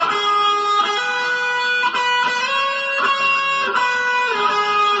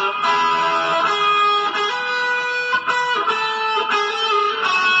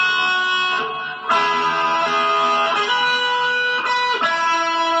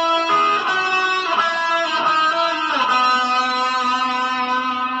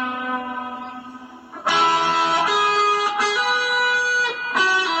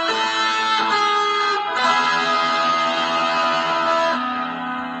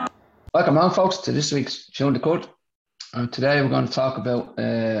Welcome on, folks, to this week's Tune the Cut. And today we're going to talk about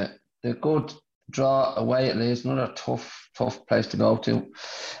the good draw away at Leeds, another tough place to go to.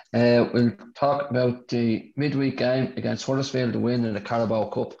 We'll talk about the midweek game against Huddersfield, the win in the Carabao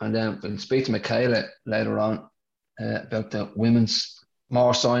Cup, and then we'll speak to Michaela later on about the women's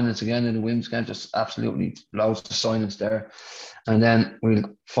more signings again in the women's game. Just absolutely loads of signings there. And then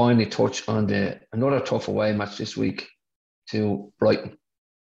we'll finally touch on another tough away match this week to Brighton.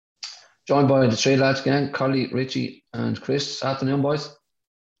 Joined by the three lads again, Collie, Richie and Chris. Afternoon, boys.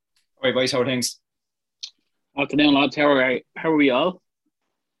 All right, boys, how are things? Afternoon, lads. How are we all?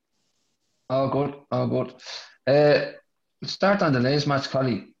 All good. Let's start on the Leeds match,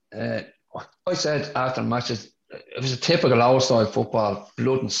 Collie. I said after matches, it was a typical old-style football,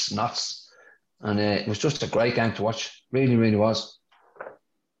 blood and snots. And it was just a great game to watch. Really, really was.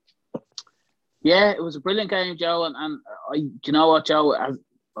 Yeah, it was a brilliant game, Joe. And do you know what, Joe?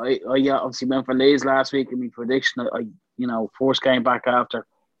 I obviously went for Leeds last week in my prediction. I first came back after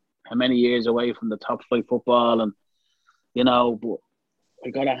how many years away from the top flight football, and but I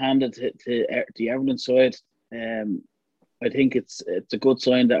got to hand it to the Everton side. I think it's a good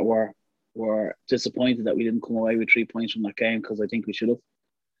sign that we're disappointed that we didn't come away with 3 points from that game, because I think we should have.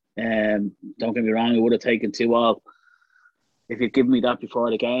 Don't get me wrong, it would have taken 2-2 if you'd given me that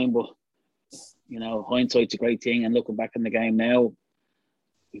before the game. But hindsight's a great thing, and looking back in the game now,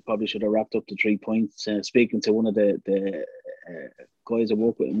 we probably should have wrapped up the 3 points. Speaking to one of the guys I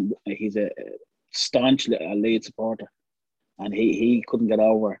work with, he's a staunch Leeds supporter, and he couldn't get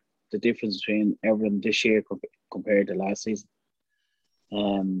over the difference between Everton this year compared to last season.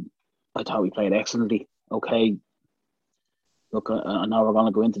 I thought we played excellently. Okay, look, I know we're going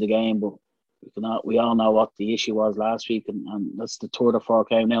to go into the game, but we all know what the issue was last week, and that's the third or fourth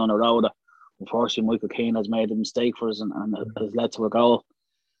game now in a row that unfortunately Michael Keane has made a mistake for us and has led to a goal.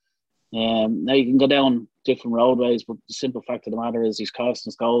 Now you can go down different roadways, but the simple fact of the matter is he's costing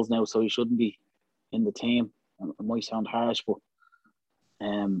us goals now, so he shouldn't be in the team. It might sound harsh, but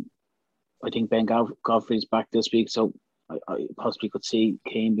I think Ben Godfrey's back this week, so I possibly could see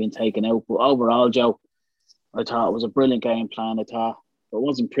Keane being taken out. But overall, Joe, I thought it was a brilliant game plan. I thought it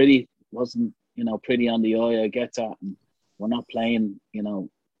wasn't pretty, pretty on the eye. I get that. And we're not playing,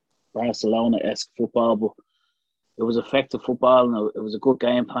 Barcelona-esque football, but it was effective football, and it was a good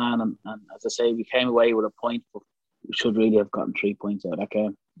game plan. And as I say, we came away with a point, but we should really have gotten 3 points out of that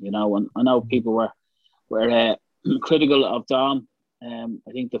game. And I know people were critical of Dom.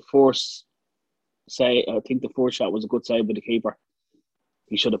 I think the first shot was a good save by the keeper.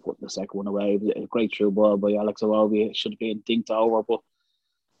 He should have put the second one away. It was a great through ball by Alex Iwobi. It should have been dinked over. But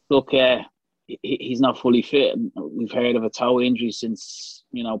look, he's not fully fit. And we've heard of a toe injury since,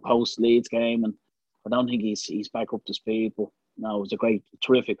 post Leeds game. And I don't think he's back up to speed. But no, it was a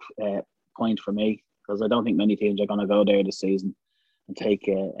terrific point for me, because I don't think many teams are going to go there this season and take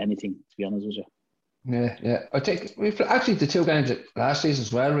anything, to be honest with you. Yeah. I think we've actually the two games last season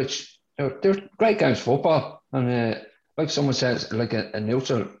as well, Rich. They're great games of football. And like someone says, like a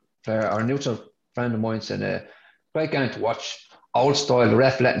neutral player or a neutral friend of mine said, great game to watch. Old style, the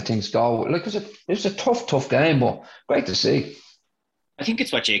ref letting things go. Like it was a tough game, but great to see. I think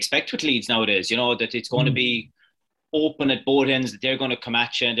it's what you expect with Leeds nowadays, that it's going to be open at both ends, that they're going to come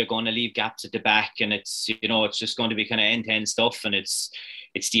at you and they're going to leave gaps at the back, and it's it's just going to be kind of end-to-end stuff, and it's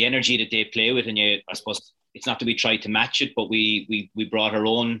the energy that they play with, and I suppose it's not that we tried to match it, but we brought our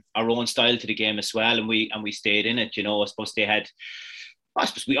own style to the game as well, and we stayed in it. I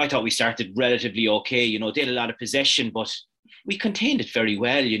thought we started relatively okay. They had a lot of possession, but we contained it very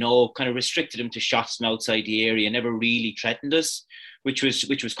well. Kind of restricted them to shots from outside the area, never really threatened us, which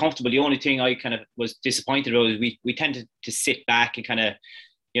was comfortable. The only thing I kind of was disappointed about is we tended to sit back and kind of,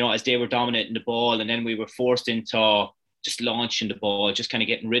 as they were dominating the ball, and then we were forced into just launching the ball, just kind of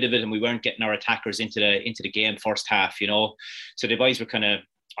getting rid of it, and we weren't getting our attackers into the game first half, So the boys were kind of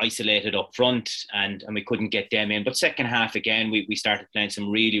isolated up front, and we couldn't get them in. But second half, again, we started playing some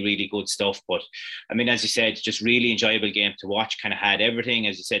really, really good stuff. But, I mean, as you said, just really enjoyable game to watch, kind of had everything.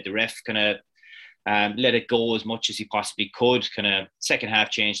 As you said, the ref kind of let it go as much as he possibly could. Kind of second half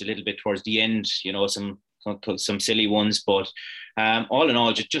changed a little bit towards the end, some silly ones. But all in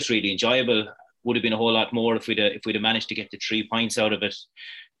all, just really enjoyable. Would have been a whole lot more if we'd have managed to get the 3 points out of it.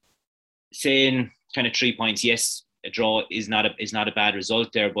 Saying kind of 3 points, yes, a draw is not a bad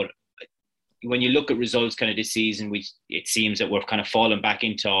result there, but when you look at results kind of this season, it seems that we're kind of fallen back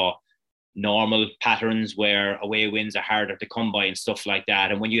into normal patterns where away wins are harder to come by and stuff like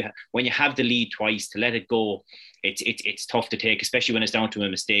that. And when you have the lead twice, to let it go, it's tough to take, especially when it's down to a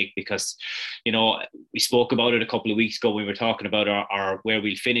mistake, because, you know, we spoke about it a couple of weeks ago. We were talking about our where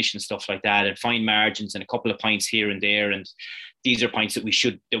we'll finish and stuff like that, and fine margins and a couple of points here and there. And these are points that we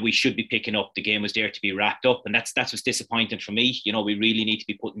should be picking up. The game was there to be wrapped up, and that's what's disappointing for me. You know, we really need to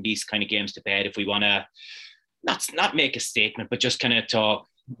be putting these kind of games to bed if we want to not make a statement, but just kind of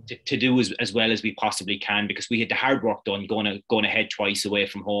to do as well as we possibly can, because we had the hard work done going ahead twice away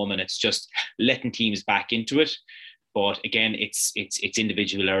from home, and it's just letting teams back into it. But again, it's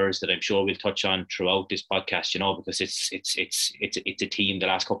individual errors that I'm sure we'll touch on throughout this podcast, you know, because it's a team the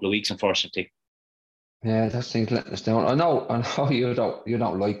last couple of weeks, unfortunately. Yeah, that's things letting us down. I know you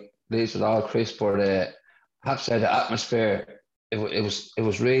don't like Leeds at all, Chris, but I have to say the atmosphere, it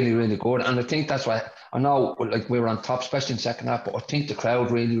was really, really good. And I think that's why, I know, like, we were on top, especially in the second half, but I think the crowd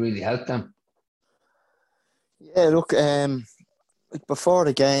really, really helped them. Yeah, look, like before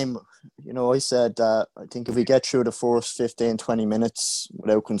the game, you know, I said that I think if we get through the first 15, 20 minutes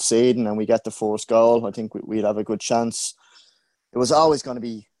without conceding and we get the first goal, I think we'd have a good chance. It was always going to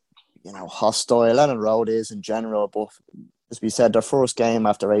be, you know, hostile. Lennon Road is in general, but as we said, their first game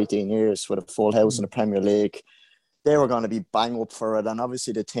after 18 years with a full house in the Premier League, they were going to be bang up for it, and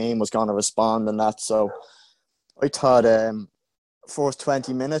obviously the team was going to respond in that. So I thought first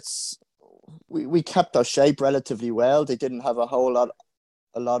 20 minutes, we kept our shape relatively well. They didn't have a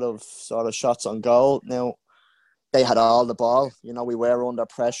lot of sort of shots on goal. Now, they had all the ball. You know, we were under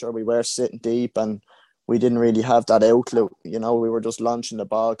pressure. We were sitting deep, and we didn't really have that outlet. You know, we were just launching the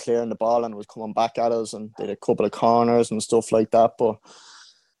ball, clearing the ball, and it was coming back at us, and they had a couple of corners and stuff like that. But,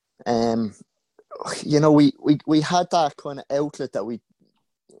 you know, we had that kind of outlet that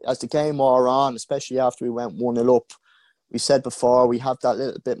as the game wore on, especially after we went 1-0 up, we said before, we have that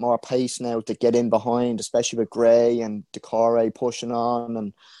little bit more pace now to get in behind, especially with Gray and Decore pushing on.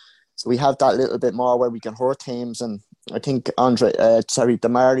 And so we have that little bit more where we can hurt teams. And I think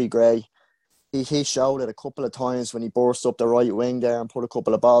Damari Gray, he showed it a couple of times when he burst up the right wing there and put a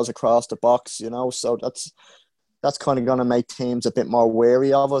couple of balls across the box, you know. So that's kind of going to make teams a bit more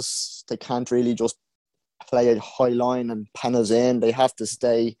wary of us. They can't really just play a high line and pen us in. They have to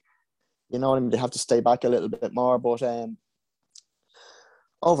stay, you know what I mean? They have to stay back a little bit more. But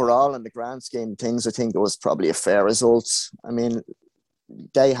overall, in the grand scheme of things, I think it was probably a fair result. I mean,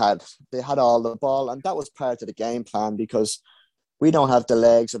 they had all the ball, and that was part of the game plan, because we don't have the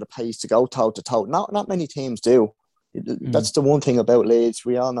legs or the pace to go toe to toe. Not many teams do. That's the one thing about Leeds.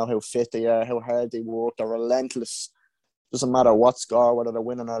 We all know how fit they are, how hard they work. They're relentless. Doesn't matter what score, whether they're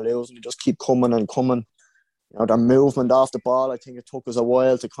winning or losing. They just keep coming and coming. You know, their movement off the ball, I think it took us a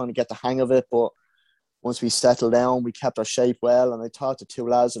while to kind of get the hang of it. But once we settled down, we kept our shape well. And I thought the two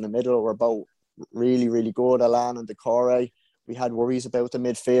lads in the middle were both really, really good, Alan and Decore. We had worries about the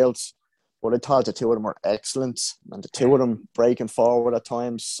midfield, but I thought the two of them were excellent. And the two of them breaking forward at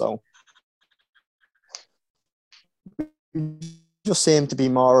times. So just seem to be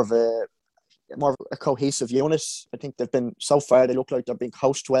more of a cohesive unit. I think they've been, so far, they look like they've been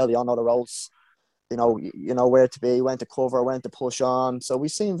coached well. They all know the roles. You know where to be, when to cover, when to push on. So we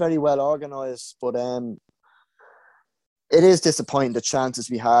seem very well organised, but it is disappointing the chances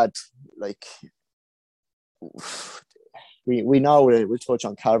we had. Like, we know we'll touch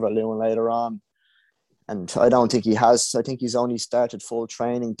on Calvert-Lewin later on, and I don't think he has. I think he's only started full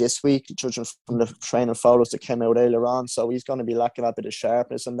training this week, judging from the training photos that came out earlier on. So he's going to be lacking a bit of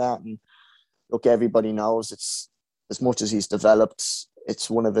sharpness and that. And look, everybody knows it's, as much as he's developed,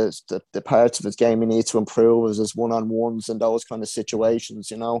 it's one of the parts of his game he needs to improve is his one-on-ones and those kind of situations,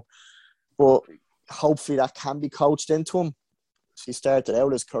 you know. But hopefully that can be coached into him. He started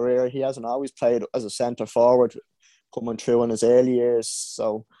out his career, he hasn't always played as a centre forward coming through in his early years.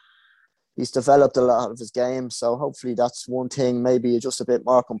 So he's developed a lot of his game. So hopefully that's one thing, maybe just a bit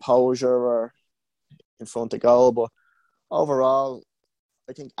more composure or in front of goal. But overall,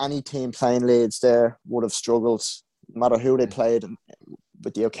 I think any team playing Leeds there would have struggled, no matter who they played,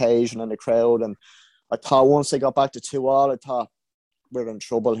 with the occasion and the crowd. And I thought once they got back to 2-2, I thought we're in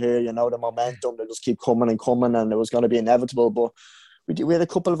trouble here. You know, the momentum, they just keep coming and coming, and it was going to be inevitable. But we had a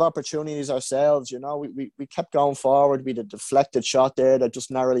couple of opportunities ourselves. You know, we kept going forward. We had a deflected shot there that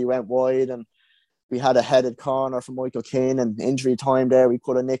just narrowly went wide, and we had a headed corner from Michael Keane, and injury time there, we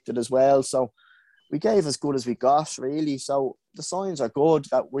could have nicked it as well. So we gave as good as we got, really. So the signs are good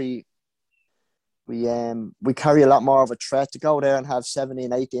that we carry a lot more of a threat to go there and have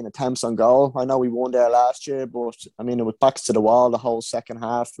 17, 18 attempts on goal. I know we won there last year, but I mean, it was backs to the wall the whole second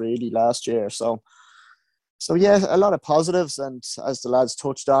half really last year. So So yeah, a lot of positives, and as the lads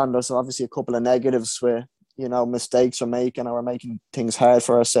touched on, there's obviously a couple of negatives where mistakes we're making, or we're making things hard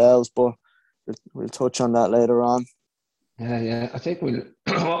for ourselves. But we'll touch on that later on. Yeah. I think what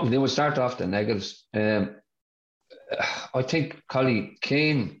we'll do, we'll start off the negatives. I think Collie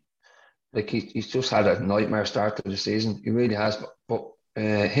Keane, like he's just had a nightmare start to the season. He really has. But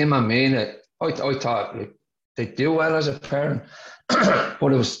him and Mina, I thought like, they do well as a pair,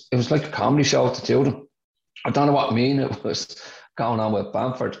 but it was like a comedy show to two of them. I don't know what Mina was going on with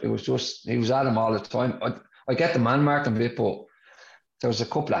Bamford. It was just he was at him all the time. I get the man marking bit, but there was a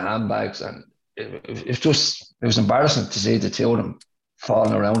couple of handbags, and it was embarrassing to see the two of them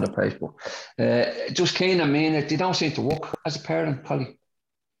falling around the place. But just Keane and Mina, they don't seem to work as a pair, and Polly.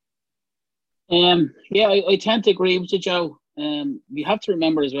 Yeah, I tend to agree with you, Joe. You have to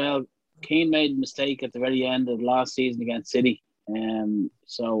remember as well, Keane made a mistake at the very end of last season against City.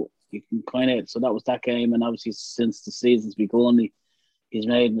 So you can so that was that game, and obviously since the season's begun, he's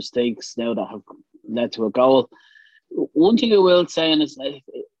made mistakes now that have led to a goal. One thing I will say is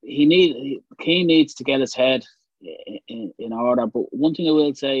Keane needs to get his head in order. But one thing I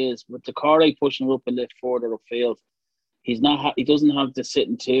will say is with the Corey pushing up a little further upfield, he doesn't have the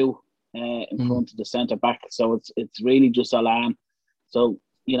sitting two in front of the centre back. So it's really just Alan. So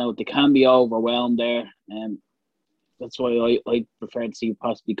they can be overwhelmed there, and that's why I prefer to see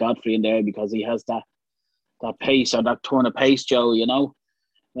possibly Godfrey in there, because he has that pace, or that turn of pace, Joe.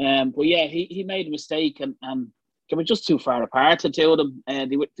 But yeah, he made a mistake, and they were just too far apart, the two of them. They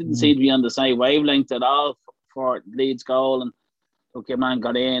didn't seem to be on the same wavelength at all for Leeds' goal. And look, your man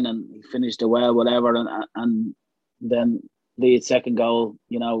got in and he finished it well, whatever. And then Leeds' second goal,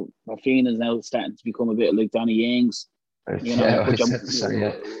 Rafinha is now starting to become a bit like Danny Ings.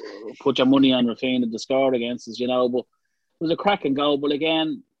 Put your money on Rafinha to score against us, But it was a cracking goal. But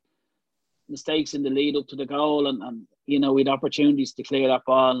again, mistakes in the lead up to the goal, and we had opportunities to clear that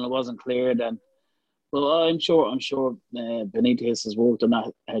ball and it wasn't cleared. And well, I'm sure Benitez has worked on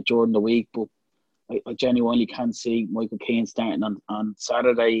that during the week, but I genuinely can't see Michael Keane starting on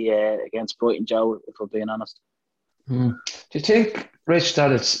Saturday against Brighton, Joe, if we're being honest. Do you think, Rich,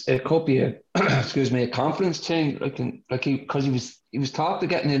 that it could be a a confidence thing, because he was talked to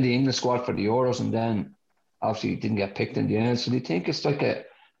getting in the England squad for the Euros, and then obviously he didn't get picked in the end. So do you think it's like a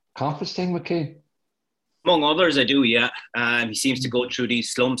confidence thing with Keane? Among others, I do. Yeah, he seems to go through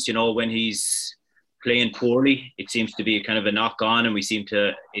these slumps. When he's playing poorly, it seems to be kind of a knock on, and it seems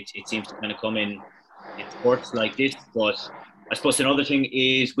to kind of come in sports like this. But I suppose another thing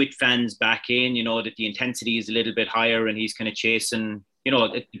is with fans back in, that the intensity is a little bit higher, and he's kind of chasing.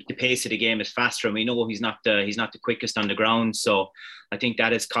 The pace of the game is faster, and we know he's not the quickest on the ground. So I think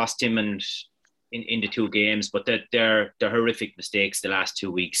that has cost him and in the two games. But they're horrific mistakes the last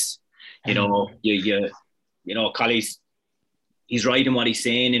 2 weeks. Colley's he's right in what he's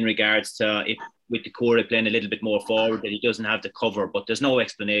saying in regards to it, with the Corey playing a little bit more forward, that he doesn't have the cover, but there's no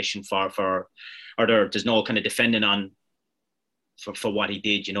explanation there's no kind of defending on for what he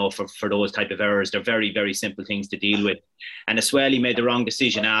did, for those type of errors. They're very, very simple things to deal with. And as well, he made the wrong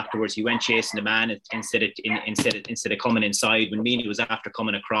decision afterwards. He went chasing the man instead of coming inside. When Meany was after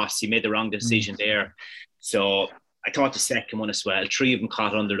coming across, he made the wrong decision there. So I thought the second one as well, 3 of them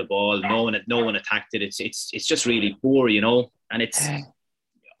caught under the ball. No one attacked it. It's just really poor, And it's, I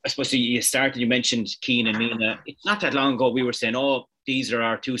suppose you mentioned Keane and Mina. It's not that long ago we were saying, oh, these are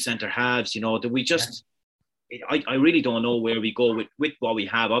our 2 centre halves, that we just. I really don't know where we go with what we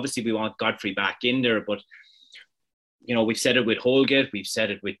have. Obviously, we want Godfrey back in there, but we've said it with Holgate, we've said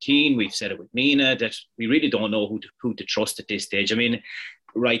it with Keane, we've said it with Mina, that we really don't know who to trust at this stage. I mean,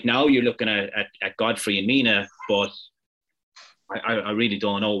 right now you're looking at Godfrey and Mina, but I really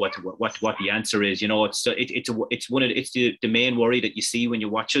don't know what the answer is. It's the main worry that you see when you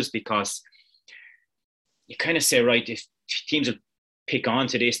watch us, because you kind of say, right, if teams will pick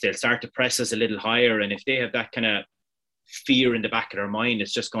onto this, they'll start to press us a little higher, and if they have that kind of fear in the back of their mind,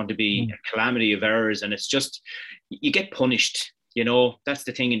 it's just going to be a calamity of errors, and it's just you get punished. That's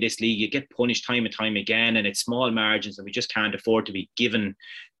the thing in this league. You get punished time and time again, and it's small margins, and we just can't afford to be giving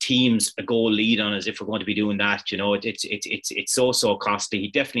teams a goal lead on us if we're going to be doing that. It's so costly. He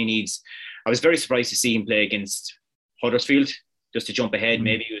definitely needs. I was very surprised to see him play against Huddersfield. Just to jump ahead,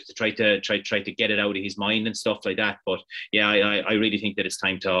 maybe it was to try to get it out of his mind and stuff like that. But yeah, I really think that it's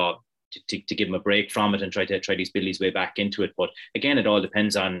time to give him a break from it and try to build his way back into it. But again, it all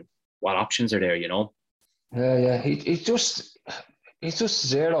depends on what options are there. Yeah. He's just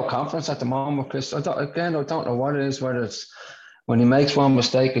zero confidence at the moment, Chris. I don't know what it is. Whether it's when he makes one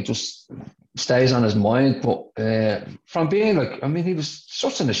mistake, it just stays on his mind. But from being he was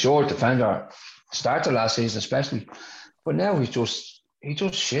such an assured defender start of last season especially. But now he just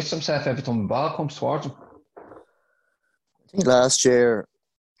shits himself every time the ball comes towards him. I think last year,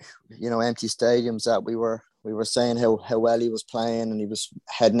 empty stadiums, that we were saying how well he was playing and he was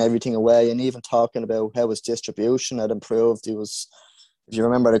heading everything away, and even talking about how his distribution had improved. He was, if you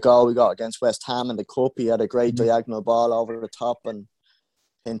remember the goal we got against West Ham in the Cup, he had a great diagonal ball over the top and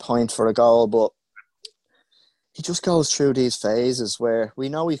pinpoint for a goal. But he just goes through these phases where we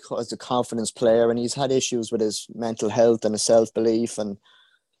know he has a confidence player and he's had issues with his mental health and his self-belief, and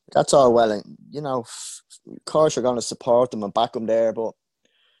that's all well. And, of course you're going to support him and back him there, but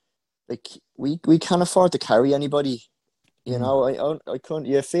like we can't afford to carry anybody. I couldn't.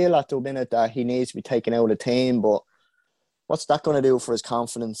 You feel at the minute that he needs to be taken out of the team, but what's that going to do for his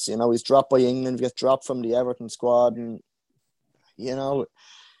confidence? He's dropped by England, gets dropped from the Everton squad, and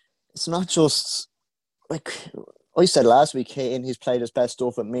it's not just like I said last week. He's played his best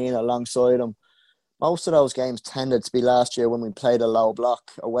stuff with me alongside him. Most of those games tended to be last year when we played a low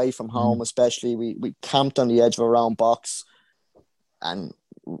block away from home, especially. We camped on the edge of a round box, and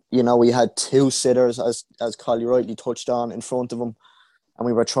we had two sitters, as Collie rightly touched on, in front of him, and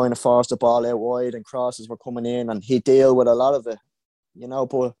we were trying to force the ball out wide and crosses were coming in, and he'd deal with a lot of it,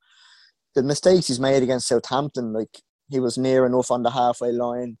 but the mistakes he's made against Southampton, like he was near enough on the halfway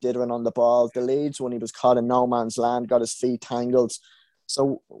line, dithering on the ball. The Leeds, when he was caught in no man's land, got his feet tangled.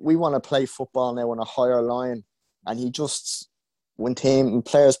 So we want to play football now on a higher line, and he just, when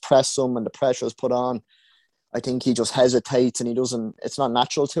players press him and the pressure is put on, I think he just hesitates and it's not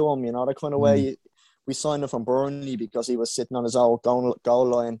natural to him, the kind of way. We signed him from Burnley because he was sitting on his own goal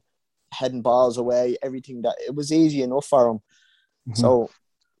line, heading balls away, everything that it was easy enough for him. So,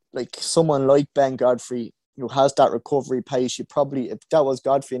 like someone like Ben Godfrey, who has that recovery pace, if that was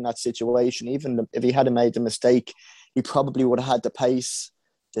Godfrey in that situation, even if he hadn't made the mistake, he probably would have had the pace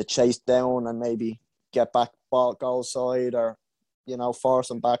to chase down and maybe get back goal side or, force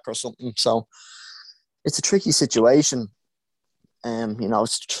him back or something. So, it's a tricky situation.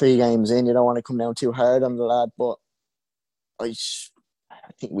 It's 3 games in. You don't want to come down too hard on the lad, but I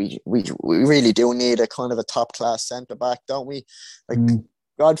think we really do need a kind of a top class centre back, don't we? Like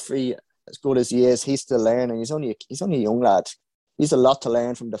Godfrey, as good as he is, he's still learning. He's only a young lad. He's a lot to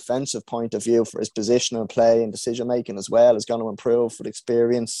learn from a defensive point of view for his positional play and decision making as well. Is going to improve with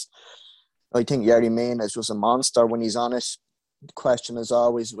experience. I think Yerry Mina is just a monster when he's on it. The question is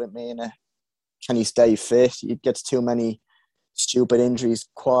always with Mina, can he stay fit? He gets too many stupid injuries,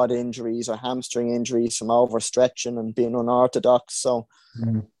 quad injuries or hamstring injuries from overstretching and being unorthodox. So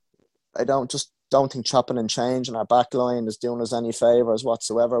I don't think chopping and changing our back line is doing us any favours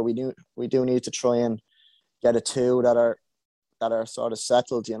whatsoever. We do need to try and get a 2 that are sort of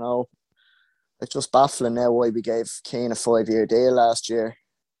settled. It's just baffling now why we gave Keane a 5-year deal last year.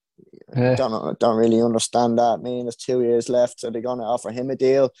 Don't really understand that. I mean, there's 2 years left, so they're going to offer him a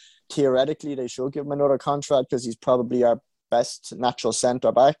deal. Theoretically, they should give him another contract because he's probably our best natural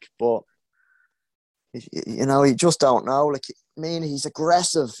centre back. But you just don't know. Like, I mean, he's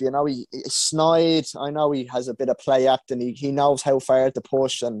aggressive. He's snide. I know he has a bit of play acting. He knows how far to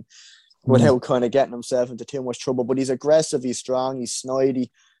push and without kind of getting himself into too much trouble. But he's aggressive. He's strong. He's snidey.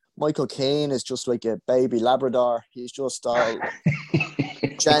 Michael Keane is just like a baby Labrador. He's just all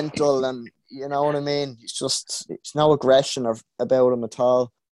gentle, and you know what I mean. It's no aggression about him at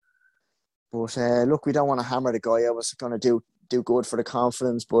all. But look, we don't want to hammer the guy. I was going to do good for the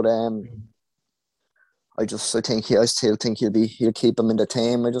confidence, but I still think he'll keep him in the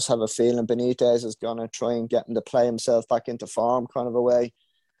team. I just have a feeling Benitez is going to try and get him to play himself back into form, kind of a way.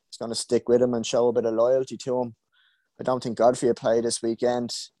 He's going to stick with him and show a bit of loyalty to him. I don't think Godfrey will play this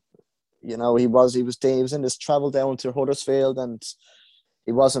weekend. He was in this travel down to Huddersfield and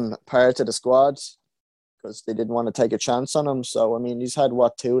he wasn't part of the squad because they didn't want to take a chance on him. So, I mean, he's had,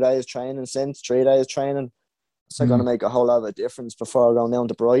 2 days training since, 3 days training. It's not going to make a whole lot of difference before going down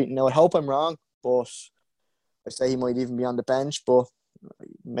to Brighton. Now, I hope I'm wrong, but I say he might even be on the bench, but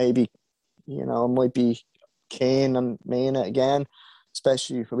maybe, it might be Kane and Mina again,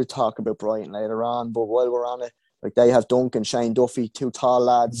 especially if we talk about Brighton later on. But while we're on it, like they have Duncan, Shane Duffy, 2 tall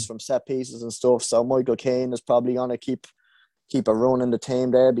lads from set pieces and stuff. So Michael Keane is probably going to keep a run in the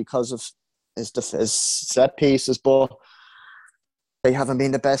team there because of his set pieces. But they haven't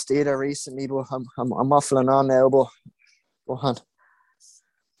been the best either recently. But I'm waffling on now. But go on.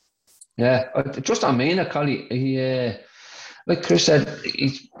 Yeah, just on Mina, Collie, he, like Chris said,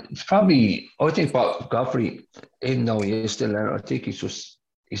 he's probably, I think Godfrey, even though he is still there, I think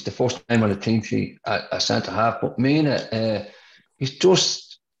he's the first time on the team sheet at centre half. But Mina, he's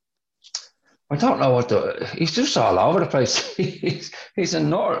just, I don't know he's just all over the place. He's a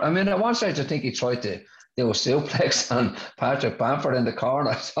nut. I mean, at one stage I think he tried to do a suplex on Patrick Bamford in the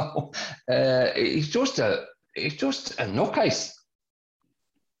corner. So he's just a nutcase.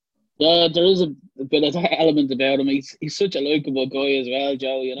 Yeah, there is a bit of that element about him. He's such a likeable guy as well,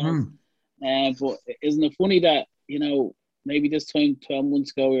 Joe, you know. But isn't it funny that, you know, maybe this time 12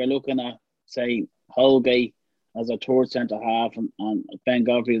 months ago we were looking at, say, Holgate as a third centre half and Ben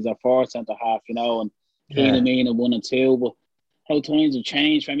Godfrey as a fourth centre half, you know, and Keenan Mean at 1 and 2. But how times have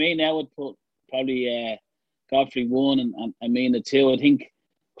changed. For me now, I'd put probably Godfrey 1 and Mean at 2. I think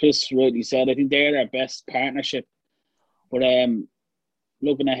Chris rightly said, I think they're our best partnership. But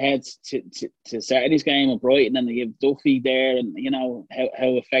looking ahead to Saturday's game at Brighton, and they have Duffy there, and you know how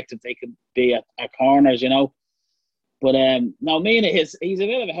effective they could be at corners, you know. But no, Mean he's a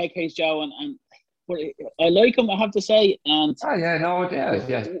bit of a head case, Joe, and but I like him, I have to say. And when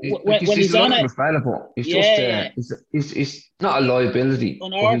he's on it, available. He's he's not a liability.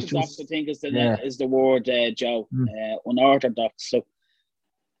 Unorthodox, I think, is the word, Joe. Unorthodox. So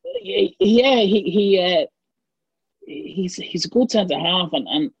he's a good centre half,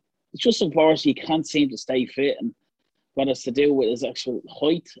 and it's just unfortunate he can't seem to stay fit, and what it's to do with his actual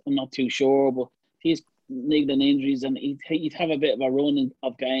height, I'm not too sure, but he's niggling injuries, and he'd have a bit of a run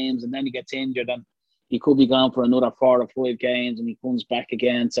of games, and then he gets injured, and he could be gone for another 4 or 5 games, and he comes back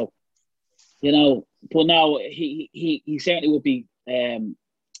again. So, you know, but now he certainly would be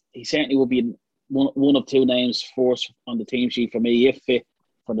one of 2 names forced on the team sheet for me, if fit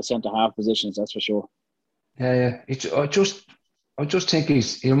for the centre half positions, that's for sure. Yeah. I just think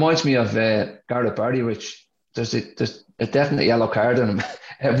he reminds me of Gareth Barry, which there's a definite yellow card on him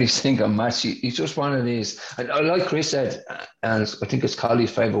every single match. He's just one of these. I like Chris said, and I think it's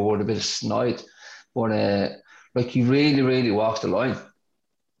Colley's favourite word, a bit of snide, but like he really, really walks the line.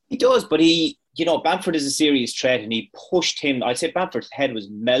 He does, but Bamford is a serious threat, and he pushed him. I'd say Bamford's head was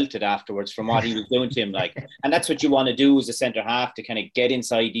melted afterwards from what he was doing to him. And that's what you want to do as a centre half, to kind of get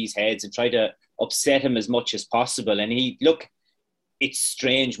inside these heads and try to upset him as much as possible. And it's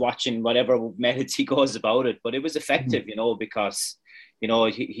strange watching whatever methods he goes about it, but it was effective, because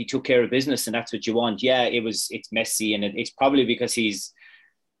he took care of business, and that's what you want. Yeah, it's messy, and it's probably because he's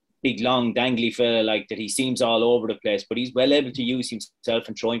big, long, dangly fella like that. He seems all over the place, but he's well able to use himself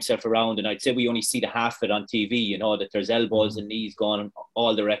and throw himself around. And I'd say we only see the half of it on TV, that there's elbows and knees going in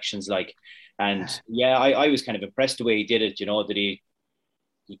all directions. And yeah, I was kind of impressed the way he did it, that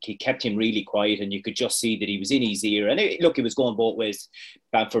he kept him really quiet, and you could just see that he was in his ear. And it was going both ways.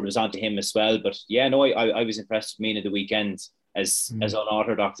 Bamford was onto him as well. But yeah, no, I was impressed with Mean at the weekend, as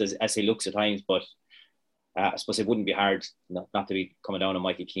unorthodox as he looks at times. But I suppose it wouldn't be hard not to be coming down on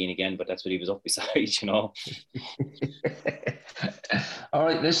Mikey Keane again, but that's what he was up beside, All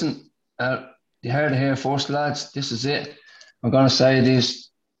right, listen, you heard it here first, lads. This is it. I'm going to say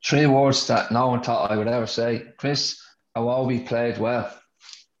these 3 words that no one thought I would ever say. Chris Awobi played well.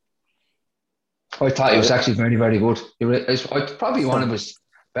 I thought he was actually very, very good. It's probably one of his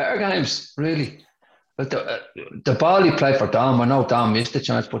better games, really. But the ball he played for Dom, I know Dom missed the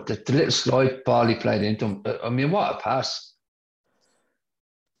chance, but the little slide ball he played into him, I mean, what a pass.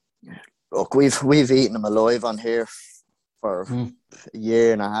 Look, we've eaten him alive on here for a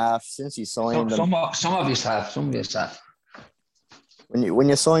year and a half since he signed him. Some of us have. When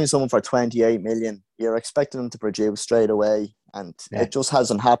you sign someone for 28 million, you're expecting them to produce straight away, and it just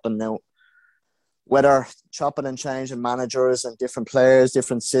hasn't happened now. Whether chopping and changing managers and different players,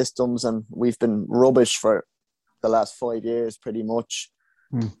 different systems, and we've been rubbish for the last 5 years pretty much.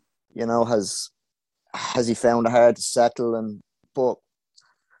 Has he found it hard to settle? But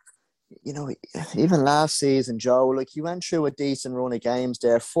even last season, Joe, he went through a decent run of games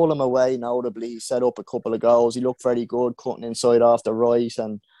there. Fulham away, notably, he set up a couple of goals. He looked very good, cutting inside off the right,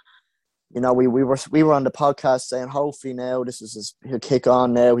 and we were on the podcast saying, hopefully now he'll kick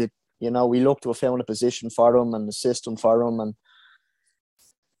on now. We look to have found a position for him and the system for him, and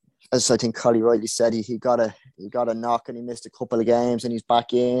as I think Collie rightly said, he got a knock and he missed a couple of games, and he's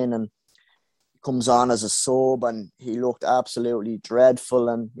back in and comes on as a sub, and he looked absolutely dreadful.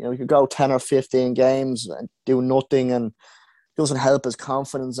 And he could go 10 or 15 games and do nothing, and doesn't help his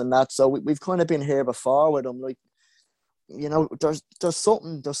confidence and that. So we've kind of been here before with him. There's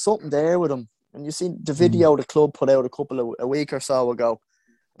something there with him, and you see the video the club put out a week or so ago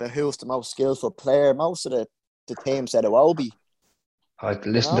about who's the most skillful player. Most of the team said Iwobi.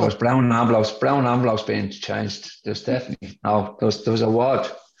 Listen, there was brown envelopes being changed. There's definitely there was a word.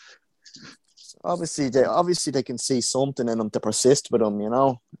 Obviously they can see something in him to persist with him,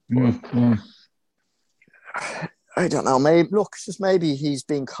 I don't know. Maybe he's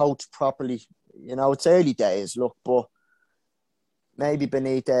being coached properly it's early days, look, but maybe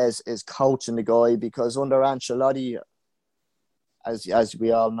Benitez is coaching the guy, because under Ancelotti, as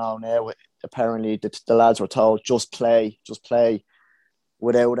we all know now, apparently the lads were told, just play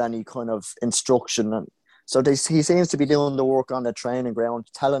without any kind of instruction. And so he seems to be doing the work on the training ground,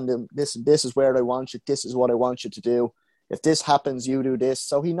 telling them, this is where I want you, this is what I want you to do. If this happens, you do this.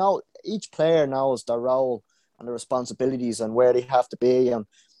 So each player knows their role and the responsibilities and where they have to be and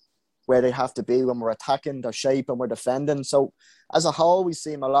where they have to be when we're attacking, their shape, and we're defending. So as a whole, we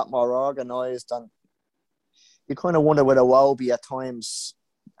seem a lot more organised, and you kind of wonder whether Wobie at times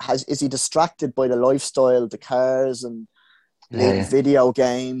is he distracted by the lifestyle, the cars and video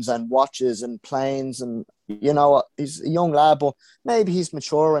games and watches and planes, and he's a young lad, but maybe he's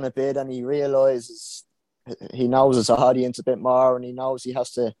maturing a bit and he realises he knows his audience a bit more, and he knows he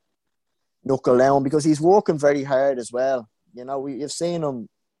has to knuckle down because he's working very hard as well. You've seen him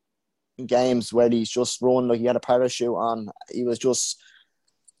in games where he's just run like he had a parachute on. He was just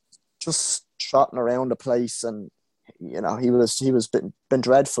trotting around the place, and he was been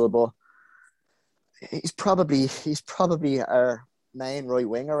dreadful, but he's probably our main right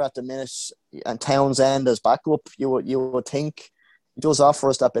winger at the minute, and Townsend as backup. You would think he does offer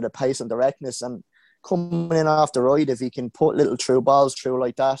us that bit of pace and directness, and coming in off the right, if he can put little through balls through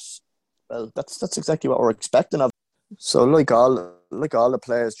like that, well, that's exactly what we're expecting of. So like all the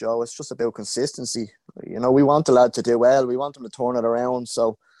players, Joe, it's just about consistency. We want the lad to do well. We want him to turn it around.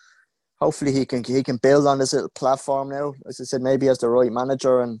 So hopefully he can build on this little platform now. As I said, maybe as the right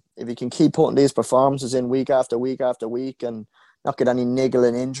manager, and if he can keep putting these performances in week after week after week and not get any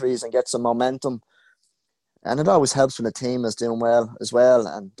niggling injuries and get some momentum. And it always helps when the team is doing well as well,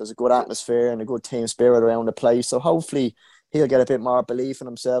 and there's a good atmosphere and a good team spirit around the place. So hopefully he'll get a bit more belief in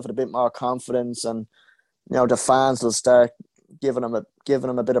himself and a bit more confidence, and the fans will start giving him a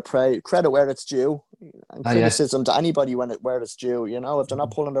bit of credit where it's due, and criticism to anybody where it's due. If they're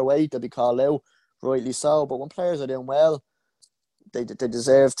not pulling their weight, they'll be called out, rightly so. But when players are doing well, they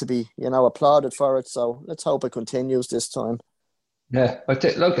deserve to be applauded for it. So let's hope it continues this time. Yeah, but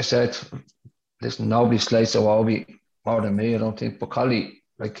like I said, listen, nobody slates Iwobi more than me, I don't think. But Collie,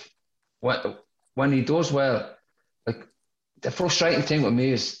 like, when he does well, like, the frustrating thing with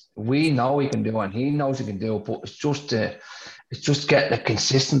me is we know he can do it and he knows he can do it, but it's just getting it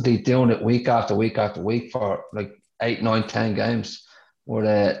consistently doing it week after week after week for like 8, 9, 10 games.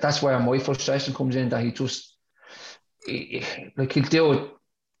 Where that's where my frustration comes in, that he'll do it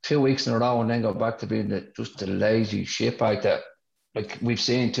 2 weeks in a row and then go back to being just the lazy shitbag that like we've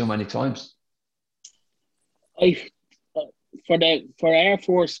seen too many times. For our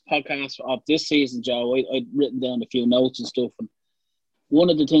first podcast of this season, Joe, I'd written down a few notes and stuff, and one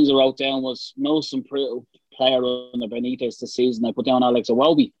of the things I wrote down was most improved player under Benitez this season. I put down Alex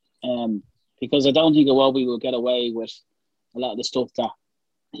Iwobi, because I don't think Iwobi will get away with a lot of the stuff that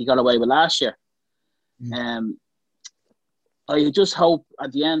he got away with last year. I just hope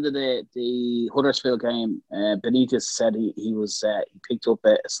at the end of the Huddersfield game, Benitez said he picked up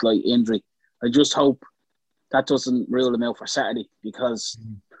a slight injury. I just hope that doesn't rule him out for Saturday, because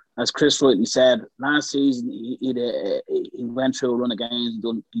as Chris rightly said, last season he went through a run of games,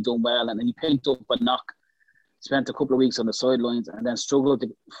 he done well, and then he picked up a knock, spent a couple of weeks on the sidelines, and then struggled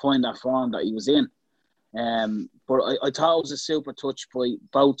to find that form that he was in. But I thought it was a super touch by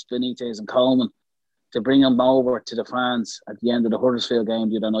both Benitez and Coleman to bring him over to the fans at the end of the Huddersfield game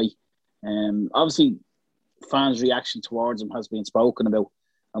the other night. Obviously, fans' reaction towards him has been spoken about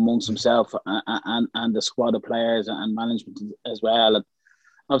amongst himself and the squad of players and management as well. And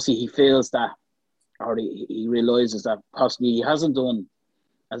obviously, he feels that, or he realises that possibly he hasn't done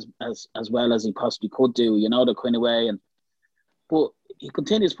as well as he possibly could do, the kind of way. But he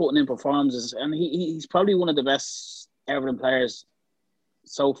continues putting in performances, and he's probably one of the best Everton players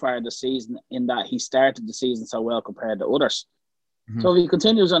so far this season, in that he started the season so well compared to others. So if he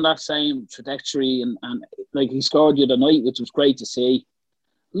continues on that same trajectory, and like he scored the other night, which was great to see.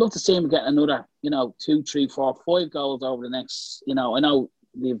 I'd love to see him get another, 2, 3, 4, 5 goals over the next, I know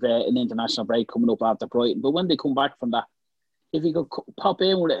we've an international break coming up after Brighton, but when they come back from that, if he could pop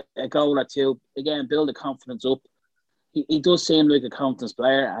in with a goal or two, again, build the confidence up. He does seem like a confidence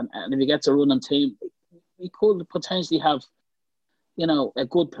player, and if he gets a running team, he could potentially have, a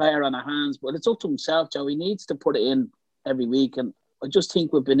good player on our hands. But it's up to himself, Joe. He needs to put it in every week, and I just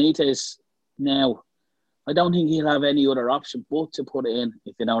think with Benitez now, I don't think he'll have any other option but to put it in,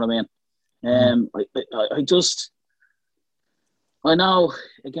 if you know what I mean. I know,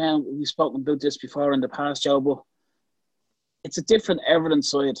 again, we've spoken about this before in the past, Joe, but it's a different Everton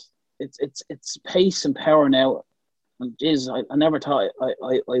side. It's pace and power now. And geez, I never thought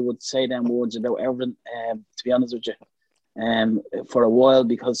I would say them words about Everton, to be honest with you, for a while,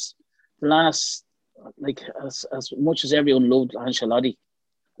 because the last, like, as much as everyone loved Ancelotti,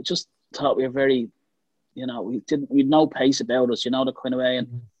 I just thought we were very, we'd no pace about us, the kind of way, and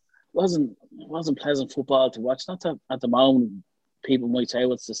it wasn't pleasant football to watch. Not that at the moment people might say,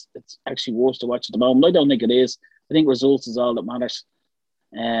 well, it's actually worse to watch at the moment. I don't think it is. I think results is all that matters.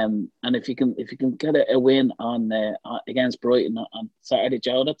 And if you can get a win on against Brighton on Saturday,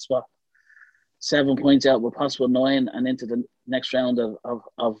 Joe, that's what 7 points out with possible 9 and into the next round of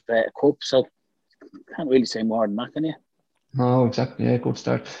cup. So can't really say more than that, can you? No, exactly. Yeah, good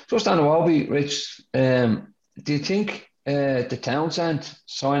start. Just on the Wobby, Rich, do you think the Townsend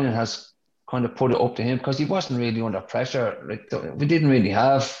signing has kind of put it up to him, because he wasn't really under pressure? Like, we didn't really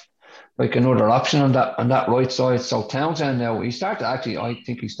have like another option on that right side. So Townsend now, I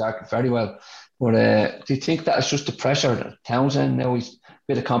think he started very well. But do you think that it's just the pressure that Townsend now he's a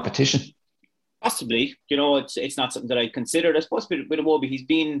bit of competition? Possibly. It's not something that I considered. I suppose with Iwobi, he's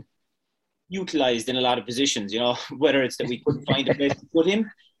been utilised in a lot of positions, whether it's that we couldn't find a place to put him,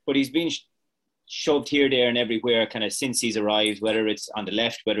 but he's been shoved here, there and everywhere kind of since he's arrived, whether it's on the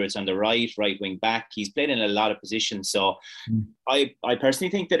left, whether it's on the right wing back. He's played in a lot of positions. So I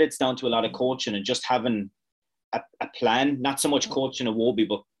personally think that it's down to a lot of coaching and just having a plan, not so much coaching Iwobi,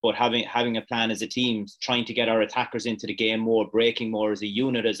 but having a plan as a team, trying to get our attackers into the game more, breaking more as a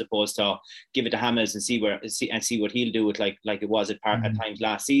unit, as opposed to give it to Hammers and see what he'll do with like it was at times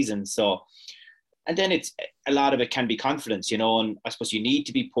last season. So, and then it's a lot of it can be confidence, and I suppose you need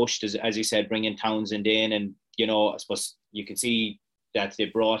to be pushed, as you said, bringing Townsend in, and I suppose you can see that they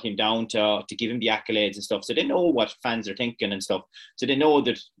brought him down to give him the accolades and stuff. So they know what fans are thinking and stuff. So they know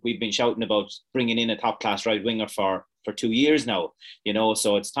that we've been shouting about bringing in a top class right winger for 2 years now,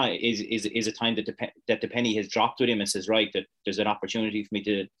 So it's time is a time that the penny has dropped with him and says, right, that there's an opportunity for me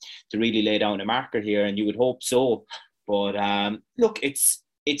to really lay down a marker here, and you would hope so. But look, it's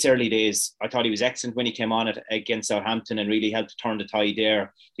early days. I thought he was excellent when he came on against Southampton and really helped turn the tide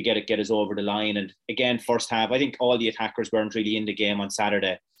there to get us over the line. And again, first half, I think all the attackers weren't really in the game on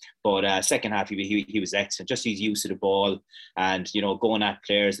Saturday, but second half he was excellent. Just his use of the ball and going at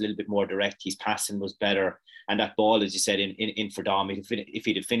players a little bit more direct. His passing was better, and that ball, as you said, in for Dom, if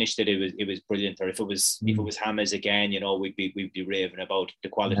he'd have finished it, it was brilliant. Or if it was Hammers again, we'd be raving about the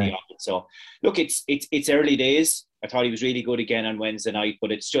quality of it. So look, it's early days. I thought he was really good again on Wednesday night,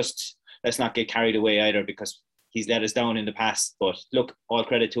 but it's just, let's not get carried away either, because he's let us down in the past. But look, all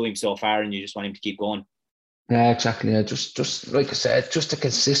credit to him so far, and you just want him to keep going. Yeah, exactly. Yeah, just like I said, just the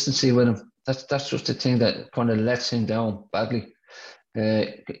consistency with him. That's just the thing that kind of lets him down badly.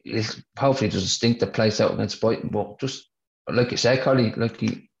 Hopefully it doesn't stink the place out against Brighton, but just like you said, Collie,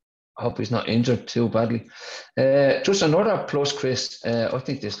 I hope he's not injured too badly. Just another plus, Chris. I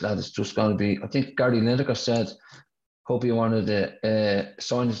think this lad is just going to be. I think Gary Lineker said he'll be one of the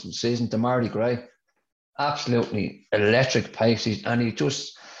signings of the season. Demarai Gray, absolutely electric pace, he's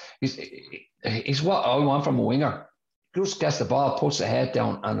what I want from a winger. Just gets the ball, puts the head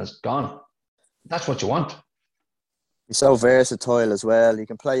down, and it's gone. That's what you want. He's so versatile as well. He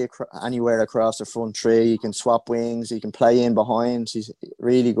can play anywhere across the front three. He can swap wings. He can play in behind. He's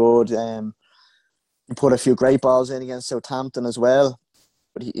really good. He put a few great balls in against Southampton as well.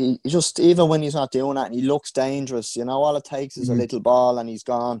 But he just, even when he's not doing that and he looks dangerous, all it takes is a little ball and he's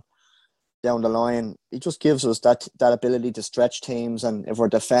gone down the line. He just gives us that ability to stretch teams, and if we're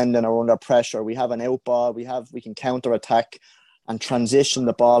defending or under pressure, we have an out ball. We can counter attack and transition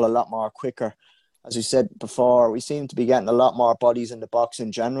the ball a lot more quicker. As we said before, we seem to be getting a lot more bodies in the box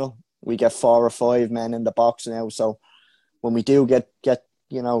in general. We get 4 or 5 men in the box now. So when we do get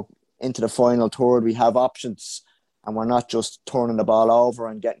into the final third, we have options and we're not just turning the ball over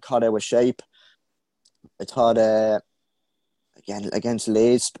and getting caught out of shape. I thought, again, against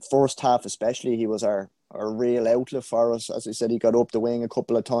Leeds, first half especially, he was our real outlet for us. As I said, he got up the wing a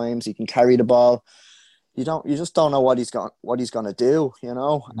couple of times. He can carry the ball. You just don't know what he's going to do,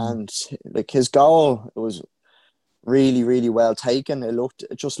 And like his goal, it was really, really well taken. It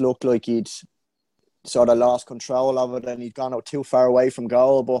just looked like he'd sort of lost control of it and he'd gone out too far away from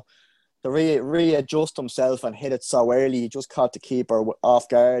goal. But to readjust himself and hit it so early, he just caught the keeper off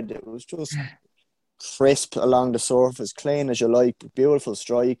guard. It was just crisp along the surface, clean as you like, beautiful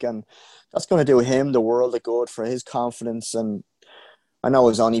strike, and that's going to do him the world of good for his confidence. And I know it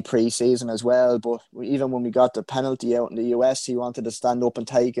was only pre-season as well, but even when we got the penalty out in the US, he wanted to stand up and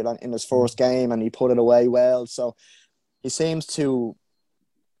take it in his first game, and he put it away well. So he seems to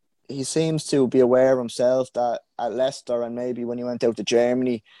be aware of himself that at Leicester and maybe when he went out to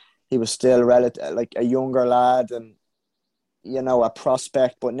Germany, he was still like a younger lad, and a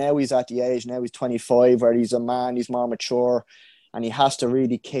prospect, but now he's at the age, now he's 25, where he's a man, he's more mature, and he has to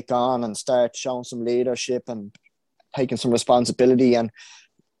really kick on and start showing some leadership and taking some responsibility. And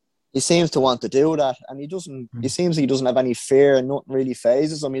he seems to want to do that, and he seems he doesn't have any fear, and nothing really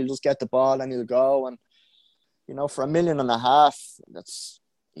phases him. He'll just get the ball and he'll go. And for $1.5 million, that's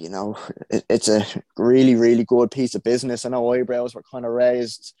it's a really, really good piece of business. I know eyebrows were kind of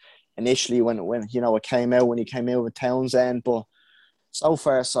raised initially when it came out, when he came out with Townsend, but so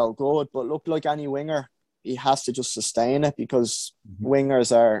far so good. But look, like any winger, he has to just sustain it, because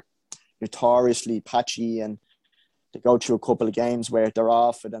wingers are notoriously patchy, and they go through a couple of games where they're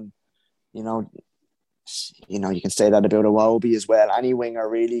off it. And you can say that about Iwobi as well. Any winger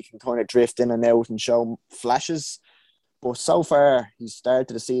really can kind of drift in and out and show flashes. But so far, he's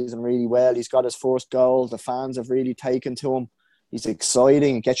started the season really well. He's got his first goal. The fans have really taken to him. He's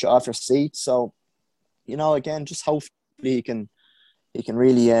exciting and gets you off your seat. So, again, just hopefully he can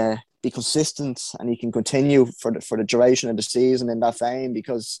really be consistent, and he can continue for the duration of the season in that vein,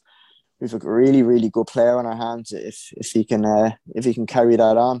 because we've a really, really good player on our hands if he can carry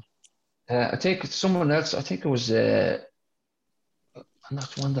that on. I think someone else, I think it was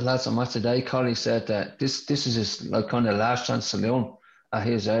not one of the lads on Match Today, Collie, said that this is his kind of last chance saloon at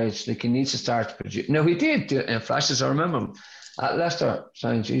his age. Like, he needs to start to produce. Now, he did do it in flashes. I remember him at Leicester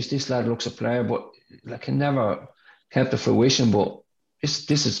saying, geez, this lad looks a player, but he never came to fruition. But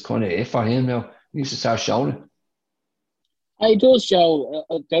this is kind of it for him now. He needs to start showing it. He does show.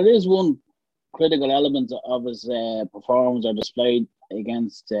 There is one critical element of his performance or display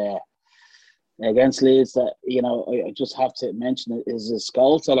against Leeds that I just have to mention it, is his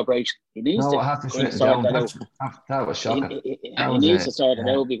goal celebration. He needs to sort that out. That was shocking. He needs to sort it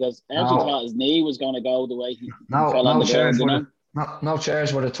out, because everyone thought his knee was going to go the way he fell on the ground. No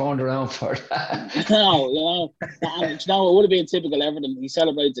chairs would have turned around for that. No, it would have been typical Everton. He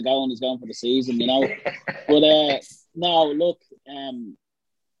celebrates the goal and he's gone for the season, But no, look,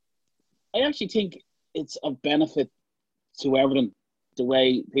 I actually think it's of benefit to Everton the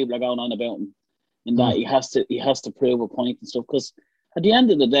way people are going on about him, in that he has to prove a point and stuff. Because at the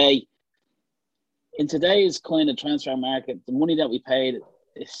end of the day, in today's kind of transfer market, the money that we paid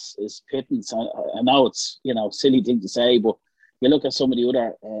is pittance. I know it's silly thing to say, but you look at some of the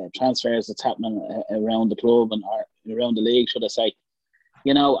other transfers that's happening around the club and around the league, should I say,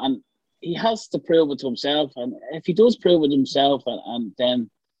 and he has to prove it to himself. And if he does prove it to himself, and then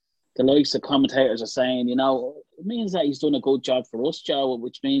the likes of commentators are saying, it means that he's done a good job for us, Joe,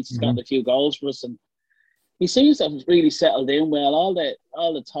 which means he's got a few goals for us. And he seems to have really settled in well. All the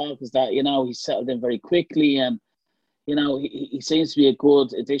talk is that, he's settled in very quickly, and, he seems to be a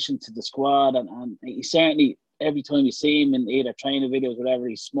good addition to the squad. And he certainly, every time you see him in either training videos or whatever,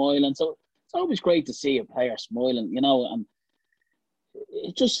 he's smiling. So it's always great to see a player smiling, and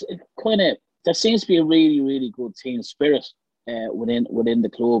there seems to be a really, really good team spirit within the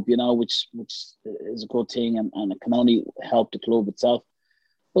club, which is a good thing, and it can only help the club itself.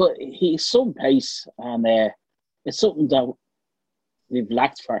 But he's some pace, and it's something that we've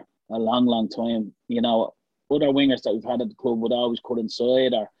lacked for a long, long time. Other wingers that we've had at the club would always cut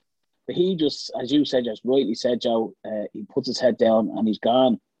inside, but he just, as you said, just rightly said, Joe, he puts his head down and he's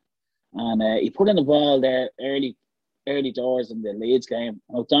gone. And he put in the ball there early doors in the Leeds game.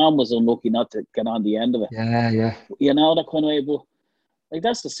 Dom was unlucky not to get on the end of it. Yeah. That kind of way. But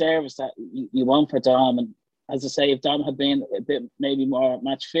that's the service that you want for Dom. And as I say, if Dom had been a bit maybe more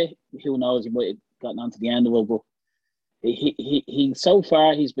match fit, who knows, he might have gotten on to the end of it. But he so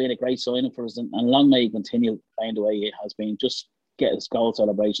far he's been a great signing for us, and long may he continue playing the way he has been. Just get his goal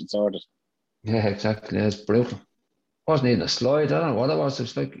celebration sorted. Yeah, exactly. It's brutal. Wasn't even a slide. I don't know what it was. It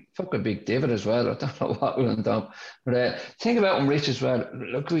was like fucking big David as well. I don't know what we went down. But think about him, Rich, as well.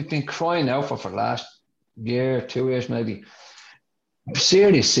 Look, we've been crying out for the last year, 2 years maybe.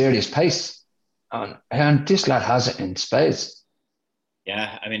 Serious pace. And this lad has it in spades.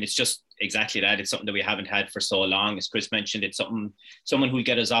 Yeah, I mean, it's just exactly that. It's something that we haven't had for so long. As Chris mentioned, it's someone who'll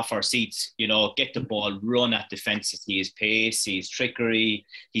get us off our seats, get the ball, run at defenses. He is pace, he's trickery,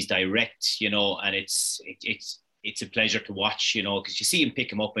 he's direct, and it's a pleasure to watch, because you see him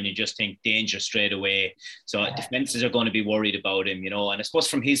pick him up and you just think danger straight away. So defenses are going to be worried about him, and I suppose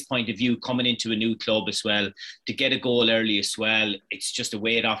from his point of view, coming into a new club as well, to get a goal early as well, it's just a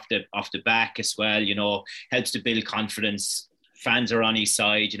weight off the back as well, helps to build confidence. Fans are on his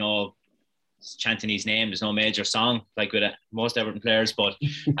side, chanting his name. There's no major song like with most Everton players, but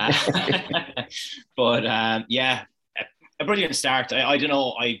yeah, a brilliant start. I don't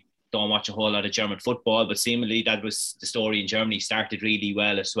know, I don't watch a whole lot of German football, but seemingly that was the story in Germany. Started really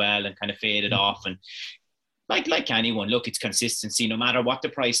well as well and kind of faded off. And like anyone, look, it's consistency. No matter what the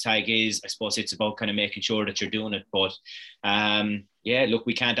price tag is, I suppose it's about kind of making sure that you're doing it. But yeah, look,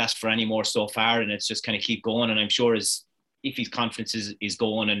 we can't ask for any more so far, and it's just kind of keep going. And I'm sure if his confidence is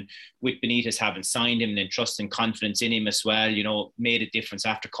going, and with Benitez having signed him and then trust and confidence in him as well, you know, made a difference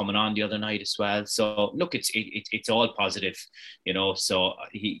after coming on the other night as well. So look, it's all positive, you know. So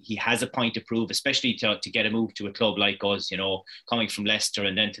he has a point to prove, especially to get a move to a club like us, you know, coming from Leicester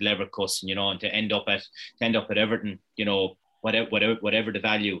and then to Leverkusen, you know, and to end up at Everton, you know. Whatever the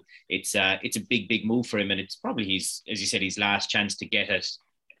value, it's a big move for him, and it's probably as you said, his last chance to get it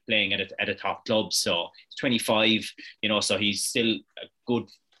playing at a top club. So he's 25, you know, so he's still a good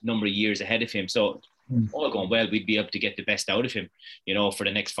number of years ahead of him. So all going well, we'd be able to get the best out of him, you know, for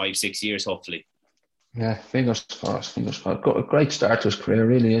the next 5-6 years, hopefully. Yeah, fingers crossed. Got a great start to his career,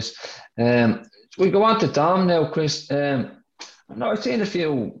 really is. We go on to Dom now, Chris. I know I've seen a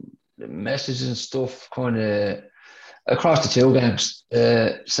few messages and stuff kind of across the two games,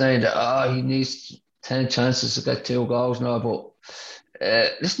 saying that he needs 10 chances to get 2 goals now. But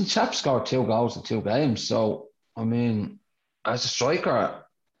listen, chap scored 2 goals in 2 games. So, I mean, as a striker,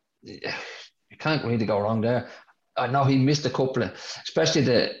 you can't really go wrong there. I know he missed a couple of, especially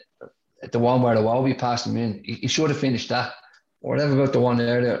the one where the Wobie passed him in. He should have finished that. Whatever about the one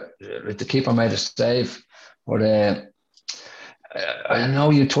there, the keeper made a save. But I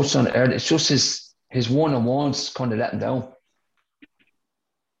know you touched on it earlier. It's just his one-on-ones kind of let him down.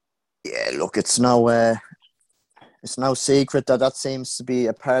 Yeah, look, it's no secret that seems to be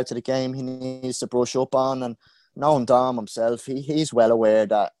a part of the game he needs to brush up on. And knowing Dom himself, he's well aware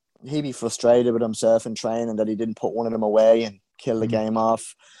that he'd be frustrated with himself in training that he didn't put one of them away and kill the game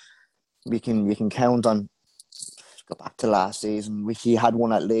off. You can count on, go back to last season, he had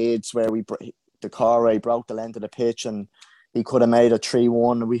one at Leeds where Decore broke the length of the pitch and he could have made a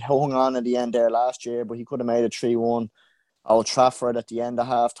 3-1. We hung on at the end there last year, but he could have made a 3-1. Old Trafford at the end of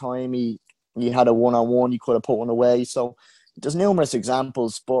half time, he had a one-on-one, he could have put one away. So there's numerous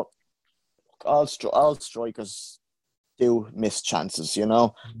examples, but all strikers do miss chances, you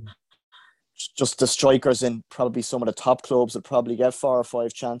know. Just the strikers in probably some of the top clubs would probably get 4 or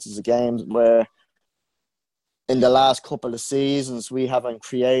 5 chances a game, where in the last couple of seasons we haven't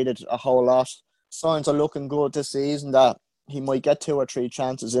created a whole lot. Signs are looking good this season that he might get 2 or 3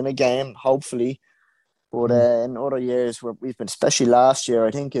 chances in a game, hopefully. But in other years, where we've been, especially last year,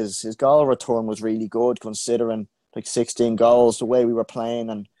 I think his goal return was really good, considering like 16 goals, the way we were playing,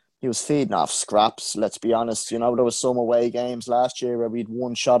 and he was feeding off scraps, let's be honest. You know, there was some away games last year where we'd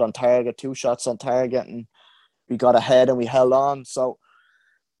 1 shot on target, 2 shots on target, and we got ahead and we held on. So,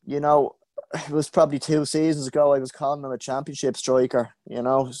 you know, it was probably 2 seasons ago I was calling him a championship striker. You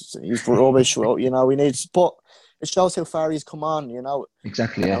know, he's rubbish. You know, we need, but it shows how far he's come on. You know,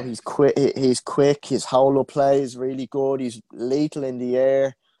 exactly. You know, he's quick. His hold-up play is really good. He's lethal in the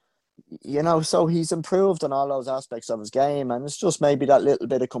air. You know, so he's improved on all those aspects of his game, and it's just maybe that little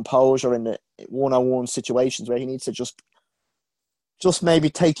bit of composure in the one-on-one situations where he needs to just maybe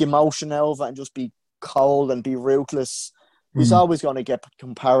take the emotion over and just be cold and be ruthless. He's always going to get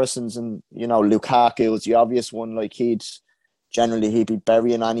comparisons, and you know, Lukaku was the obvious one. Like he'd be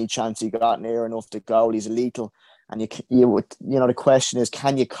burying any chance he got near enough to goal. He's lethal, and you know, the question is,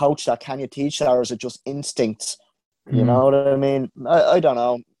 can you coach that? Can you teach that, or is it just instinct? You know what I mean? I don't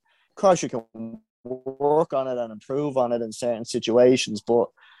know. Of course, you can work on it and improve on it in certain situations, but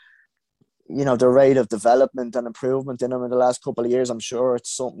you know, the rate of development and improvement in him in the last couple of years, I'm sure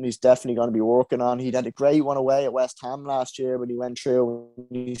it's something he's definitely going to be working on. He had a great one away at West Ham last year, but he went through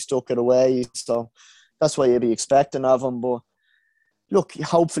and he stuck it away. So that's what you'd be expecting of him. But look,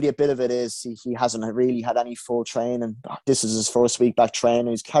 hopefully a bit of it is he hasn't really had any full training. This is his first week back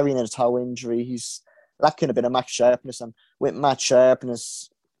training. He's carrying a toe injury. He's lacking a bit of match sharpness. And with match sharpness,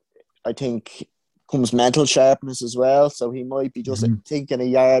 I think comes mental sharpness as well. So he might be just thinking a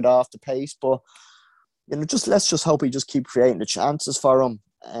yard off the pace. But, you know, let's just hope he just keep creating the chances for him.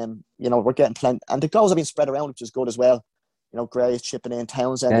 You know, we're getting plenty. And the goals have been spread around, which is good as well. You know, Gray's chipping in,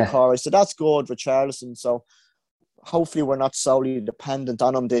 Townsend, the Corey. So that's good for Richarlison. So hopefully we're not solely dependent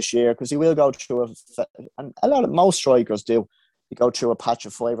on him this year, because he will go through and most strikers do. You go through a patch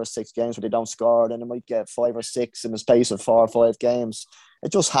of 5 or 6 games where they don't score, then they might get 5 or 6 in the space of 4 or 5 games.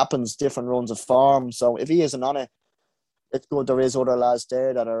 It just happens, different runs of form. So if he isn't on it, it's good there is other lads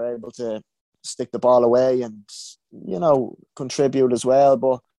there that are able to stick the ball away and, you know, contribute as well.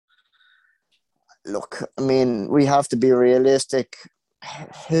 But look, I mean, we have to be realistic.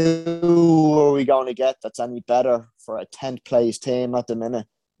 Who are we going to get that's any better for a 10th place team at the minute?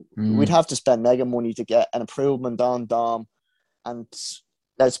 We'd have to spend mega money to get an improvement on Dom. And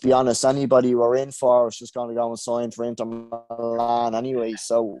let's be honest, anybody we're in for is just going to go and sign for Inter Milan anyway.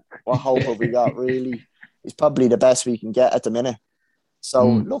 So what hope have we got, really? He's probably the best we can get at the minute. So,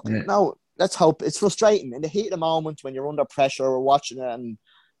 look, now, let's hope. It's frustrating. In the heat of the moment, when you're under pressure, we're watching it and,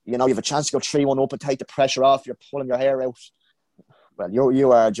 you know, you have a chance to go 3-1 up and take the pressure off. You're pulling your hair out. Well,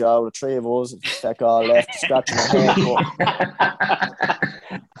 you are, Joe. The three of us, Feck all left, scratching our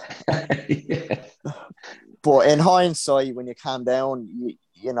head. But in hindsight, when you calm down,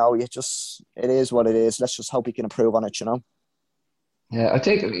 you know, it is what it is. Let's just hope we can improve on it, you know? Yeah, I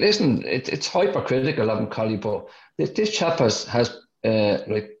think, listen, it's hypercritical of him, Collie, but this chap has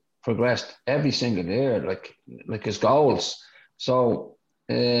like progressed every single year, like his goals. So,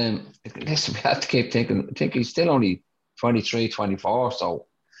 listen, we have to keep thinking. I think he's still only 23, 24. So,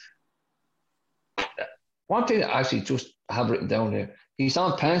 one thing I actually just have written down here, he's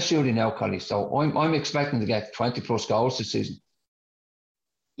on pen shooting now, Collie. So I'm expecting to get 20 plus goals this season.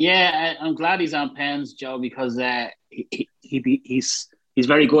 Yeah, I'm glad he's on pens, Joe, because he's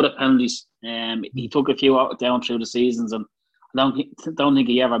very good at penalties. He took a few out down through the seasons, and I don't think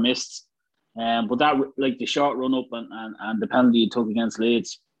he ever missed. But that, like the short run up and the penalty he took against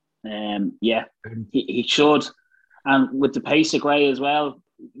Leeds, he should. And with the pace of Gray as well,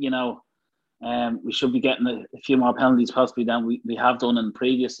 you know, we should be getting a few more penalties possibly than we have done in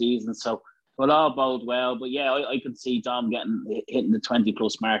previous seasons. So it'll all bode well. But yeah, I can see Dom hitting the 20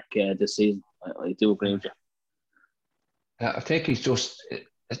 plus mark this season. I do agree with you. I think it's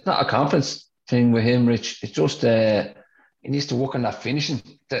not a confidence thing with him, Rich. It's just he needs to work on that finishing.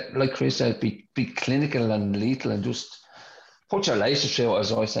 That, like Chris said, be clinical and lethal and just put your laces through,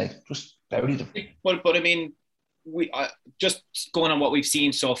 as I say. Just bury them. But I mean, we just going on what we've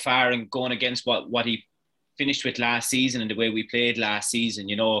seen so far and going against what he finished with last season and the way we played last season,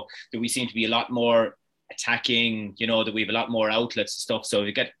 you know, that we seem to be a lot more attacking, you know, that we have a lot more outlets and stuff. So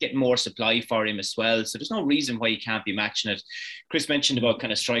we get more supply for him as well. So there's no reason why he can't be matching it. Chris mentioned about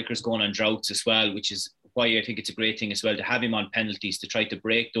kind of strikers going on droughts as well, which is why I think it's a great thing as well to have him on penalties to try to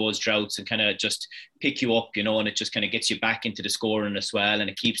break those droughts and kind of just pick you up, you know, and it just kind of gets you back into the scoring as well, and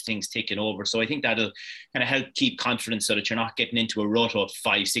it keeps things ticking over. So I think that'll kind of help keep confidence so that you're not getting into a rut of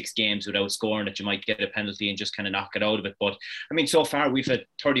 5-6 games without scoring, that you might get a penalty and just kind of knock it out of it. But I mean, so far we've had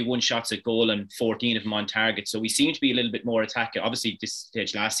 31 shots at goal and 14 of them on target. So we seem to be a little bit more attacking. Obviously, this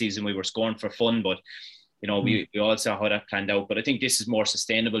stage last season we were scoring for fun, but you know, we all saw how that planned out. But I think this is more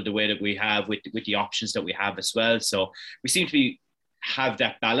sustainable the way that we have with the options that we have as well. So we seem to have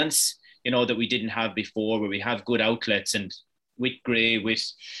that balance, you know, that we didn't have before, where we have good outlets, and with Gray, with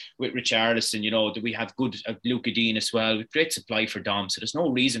Richarlison, you know, that we have good Luca Dean as well, with great supply for Dom. So there's no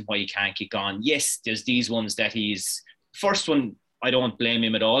reason why he can't kick on. Yes, there's these ones that first one, I don't blame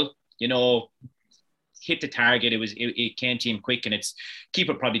him at all. You know, hit the target. It came to him quick, and its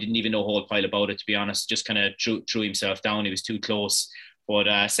keeper probably didn't even know a whole pile about it, to be honest. Just kind of threw himself down. He was too close.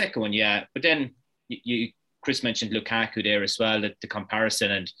 But second one, yeah. But then Chris mentioned Lukaku there as well, the comparison,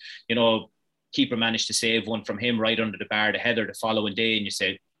 and you know, keeper managed to save one from him right under the bar, the header the following day, and you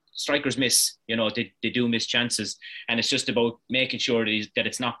say strikers miss, you know, they do miss chances, and it's just about making sure that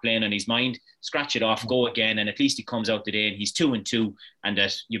it's not playing on his mind. Scratch it off, go again, and at least he comes out today and he's 2-2, and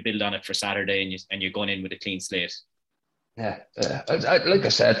that you build on it for Saturday, and you're going in with a clean slate. Yeah, like I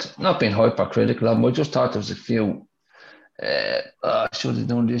said, not being hypercritical of him. I just thought there was a few. Should have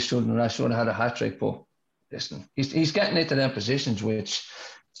done this, should have had a hat trick, but listen, he's getting into them positions which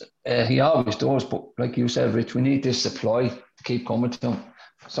he always does. But like you said, Rich, we need this supply to keep coming to him.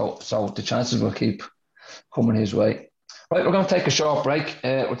 So the chances will keep coming his way. Right, we're going to take a short break.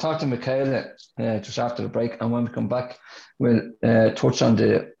 We'll talk to Michaela just after the break, and when we come back, we'll touch on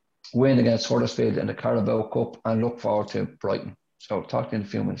the win against Huddersfield in the Carabao Cup and look forward to Brighton. So talk to you in a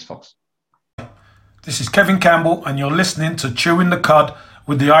few minutes, folks. This is Kevin Campbell, and you're listening to Chewing the Cud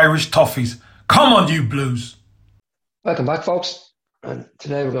with the Irish Toffees. Come on, you Blues! Welcome back, folks. And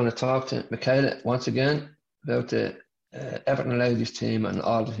today we're going to talk to Michaela once again about the Everton ladies team and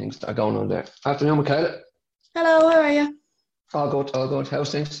all the things that are going on there. Afternoon, Michaela. Hello, how are you? All good.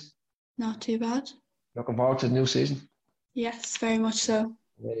 How's things? Not too bad. Looking forward to the new season? Yes, very much so.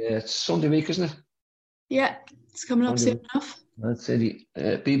 It's Sunday week, isn't it? Yeah, it's coming up soon enough. I'd say the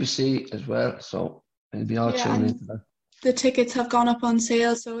BBC as well, so it'll be all tuned into that. The tickets have gone up on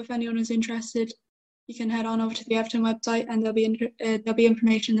sale, so if anyone is interested, you can head on over to the Everton website and there'll be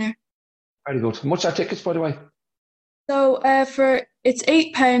information there. Very good. How much are tickets, by the way? So it's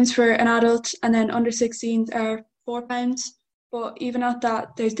 £8 for an adult, and then under 16s are £4. But even at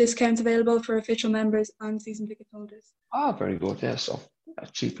that, there's discounts available for official members and season ticket holders. Oh, very good. Yeah, so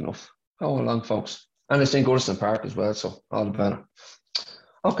that's cheap enough. Go along, folks. And it's in Goodison Park as well, so all the better.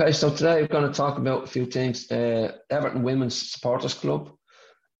 Okay, so today we're going to talk about a few things. Everton Women's Supporters Club,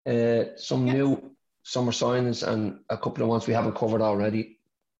 some Yes. new summer signings and a couple of ones we haven't covered already,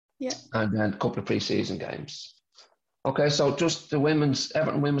 Yeah. and then a couple of pre-season games. Okay, so just the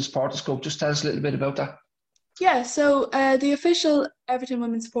Everton Women's Supporters Club, just tell us a little bit about that. Yeah, so the official Everton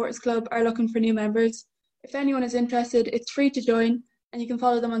Women Supporters Club are looking for new members. If anyone is interested, it's free to join and you can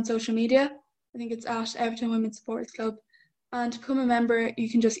follow them on social media. I think it's at Everton Women Supporters Club. And to become a member, you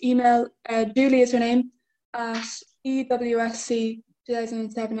can just email Julie is her name at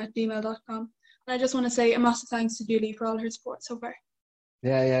ewsc2007@gmail.com. And I just want to say a massive thanks to Julie for all her support so far.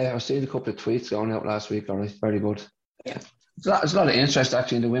 Yeah, I've seen a couple of tweets going out last week. All right, very good. Yeah. There's a lot of interest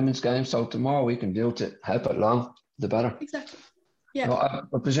actually in the women's game, so the more we can do to help it along, the better. Exactly. Yeah. No, I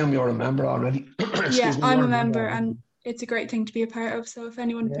presume you're a member already. Yeah, I'm a member and it's a great thing to be a part of. So if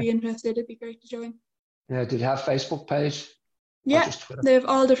anyone would be interested, it'd be great to join. Yeah, did you have Facebook page? Yeah, they have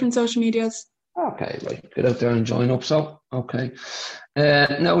all different social medias. Okay, right. Get out there and join up. So, okay.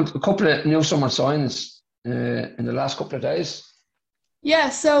 Now, a couple of new summer signs in the last couple of days. Yeah,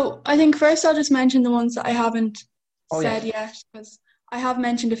 so I think first I'll just mention the ones that I haven't said yet, because I have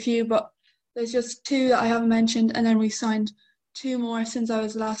mentioned a few, but there's just two that I haven't mentioned, and then we signed two more since I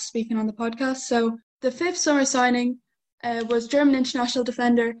was last speaking on the podcast. So the fifth summer signing was German international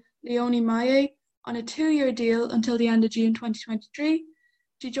defender Leonie Maye on a 2-year deal until the end of June 2023.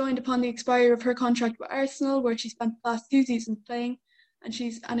 She joined upon the expiry of her contract with Arsenal, where she spent the past 2 seasons playing, and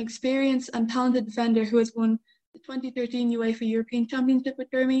she's an experienced and talented defender who has won the 2013 UEFA European Championship with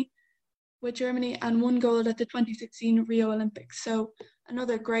Germany and won gold at the 2016 Rio Olympics. So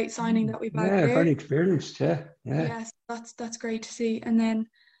another great signing that we bagged there. Very experienced, yeah. Yes, that's great to see. And then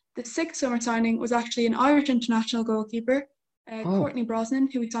the sixth summer signing was actually an Irish international goalkeeper, Courtney Brosnan,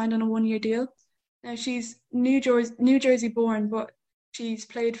 who we signed on a 1-year deal. Now she's New Jersey born, but she's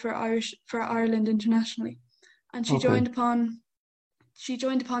played for Ireland internationally, and she joined upon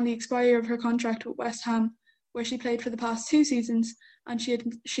the expiry of her contract with West Ham, where she played for the past 2 seasons, and she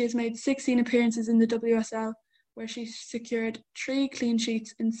has made 16 appearances in the WSL, where she secured 3 clean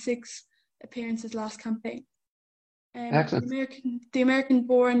sheets in 6 appearances last campaign. The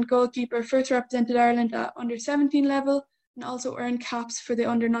American-born goalkeeper first represented Ireland at under-17 level and also earned caps for the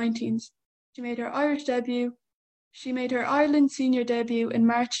under-19s. She made her Ireland senior debut in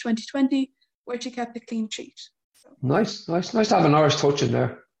March 2020, where she kept a clean sheet. So. Nice to have an Irish touch in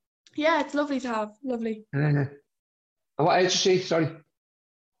there. Yeah, it's lovely to have. Lovely. And what age is she? Sorry.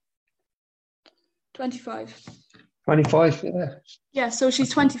 25. 25, yeah. Yeah, so she's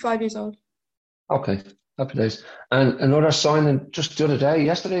 25 years old. Okay, happy days. And another signing just the other day,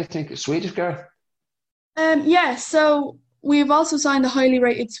 yesterday, I think, a Swedish girl. Yeah, so we've also signed the highly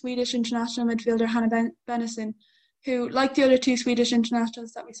rated Swedish international midfielder Hanna Bennison, who, like the other 2 Swedish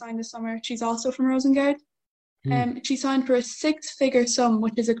internationals that we signed this summer, she's also from Rosengard. She signed for a 6-figure sum,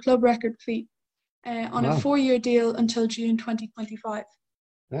 which is a club record fee, on a 4-year deal until June 2025.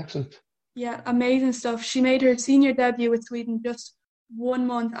 Excellent. Yeah, amazing stuff. She made her senior debut with Sweden just 1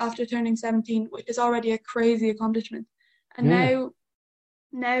 month after turning 17, which is already a crazy accomplishment. And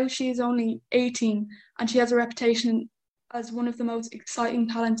now she's only 18, and she has a reputation as one of the most exciting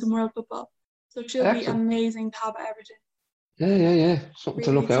talents in world football. So she'll be amazing to have at Everton. Yeah. Something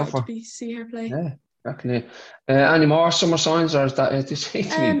really to look out for. To see her play. Yeah, definitely. Any more summer signs, or is that it? They seem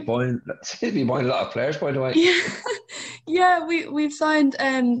to be buying a lot of players, by the way. Yeah, we've signed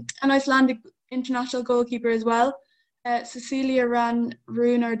an Icelandic international goalkeeper as well, Cecilia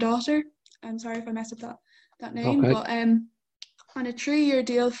Runar daughter. I'm sorry if I messed up that name, but on a 3-year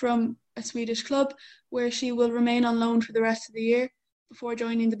deal from a Swedish club, where she will remain on loan for the rest of the year before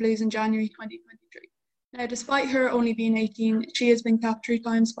joining the Blues in January 2023. Now, despite her only being 18, she has been capped 3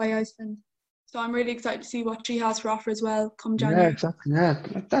 times by Iceland. So I'm really excited to see what she has for offer as well come January. Yeah, exactly. Yeah,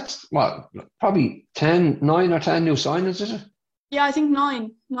 that's probably 9 or 10 new signings, is it? Yeah, I think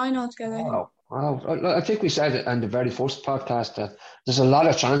 9 altogether. Wow. I think we said it in the very first podcast that there's a lot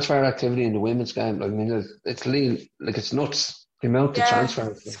of transfer activity in the women's game. I mean, it's really, it's nuts. The amount of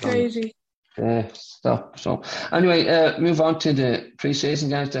transfer. It's crazy. Yeah, so anyway, move on to the pre-season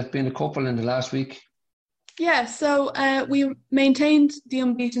games. There have been a couple in the last week. Yeah, so we maintained the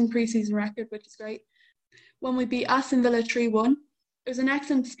unbeaten pre-season record, which is great. When we beat Aston Villa 3-1, it was an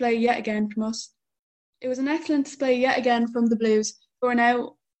excellent display yet again from us. It was an excellent display yet again from the Blues, who are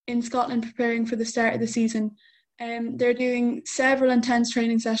now in Scotland preparing for the start of the season. They're doing several intense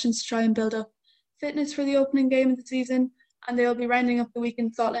training sessions to try and build up fitness for the opening game of the season, and they'll be rounding up the week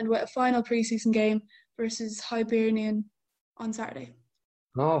in Scotland with a final pre-season game versus Hibernian on Saturday.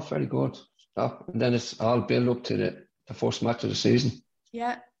 Oh, very good. And then it's all build up to the first match of the season.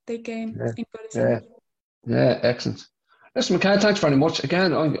 Yeah, big game. Yeah. It's been good to Yeah, see. yeah, excellent. Listen, Michaela, thanks very much.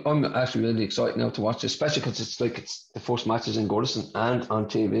 Again, I'm actually really excited now to watch this, especially because it's the first matches in Goodison and on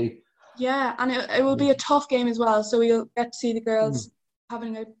TV. Yeah, and it will be a tough game as well. So we'll get to see the Mm. girls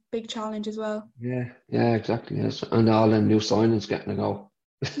having a big challenge as well. Yeah, exactly. Yes, and all them new signings getting a go.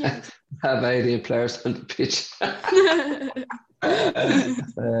 Yeah. Have 18 players on the pitch.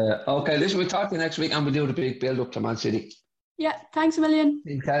 Okay, listen, we'll talk to you next week, and we'll do the big build up to Man City. Yeah, thanks a million.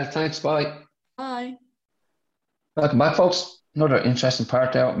 Okay, thanks. Bye. Bye. Welcome back, folks. Another interesting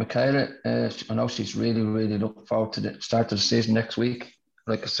part there with Michaela. I know she's really, really looking forward to the start of the season next week.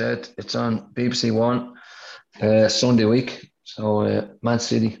 Like I said, it's on BBC One Sunday week. So Man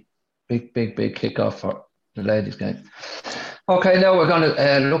City, big kickoff for the ladies' game. Okay, now we're going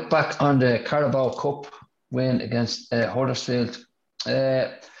to look back on the Carabao Cup win against Huddersfield.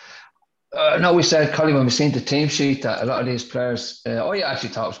 No, we said, Colin, when we seen the team sheet, that a lot of these players, I actually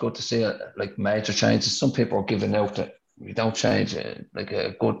thought it was good to see like major changes. Some people are giving out that we don't change like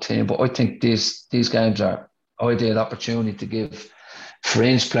a good team, but I think these games are ideal opportunity to give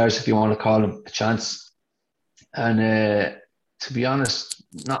fringe players, if you want to call them, a chance. And to be honest,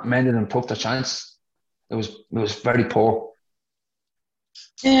 not many of them took the chance. It was very poor.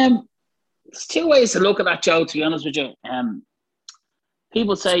 There's two ways to look at that, Joe, to be honest with you.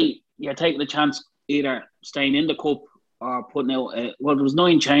 People say you're taking a chance either staying in the cup or putting out. Well, there was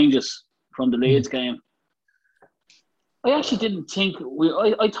 9 changes from the Leeds game. I actually didn't think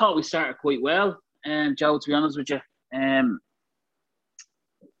I thought we started quite well, Joe. To be honest with you,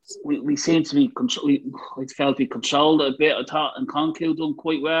 we seemed to be I felt we controlled it a bit. I thought, and Concu done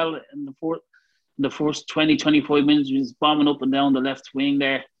quite well in the first 20-25 minutes. He was bombing up and down the left wing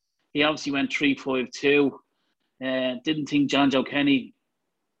there. He obviously went 3-5-2. Didn't think John Joe Kenny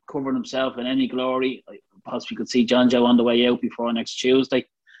covered himself in any glory. I possibly could see John Joe on the way out before next Tuesday.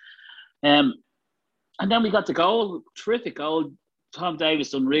 And then we got the goal, terrific goal. Tom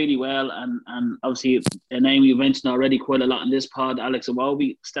Davis done really well, and obviously a name you mentioned already quite a lot in this pod, Alex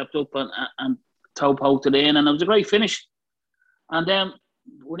Iwobi, stepped up and toe poked it in, and it was a great finish. And then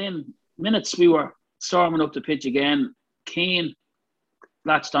within minutes we were storming up the pitch again. Keane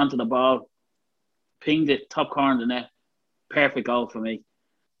latched onto the ball, pinged it, top corner of the net. Perfect goal for me.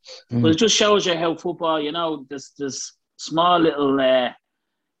 But it just shows you how football, there's small little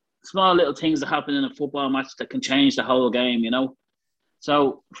things that happen in a football match that can change the whole game,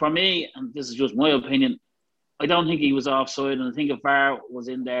 So for me, and this is just my opinion, I don't think he was offside, and I think if VAR was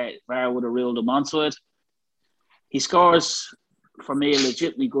in there, VAR would have ruled him onside. He scores, for me, a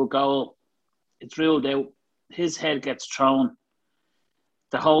legitimately good goal. It's ruled out. His head gets thrown.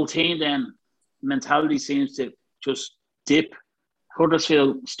 The whole team then, mentality seems to just dip.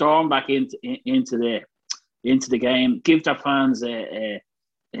 Huddersfield storm back into the game, give their fans a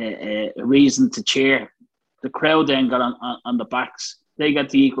reason to cheer. The crowd then got on the backs. They got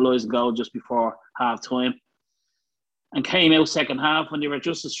the equalising goal just before half time and came out second half when they were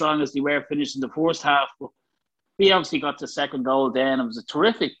just as strong as they were finishing the first half. But we obviously got the second goal then. It was a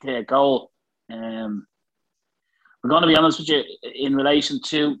terrific goal. We're going to be honest with you in relation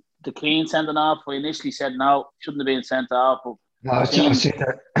to the Keane sending off. I initially said no, shouldn't have been sent off. But No, I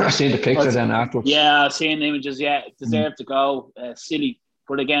seen the picture then afterwards. Yeah, I've seen images. Yeah, deserved to go. Silly.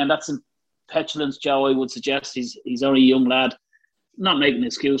 But again, that's in petulance, Joe. I would suggest he's only a young lad. Not making an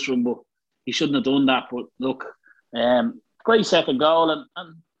excuse for him, but he shouldn't have done that. But look, great second goal.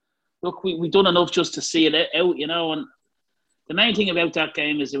 And look, we've done enough just to see it out, And the main thing about that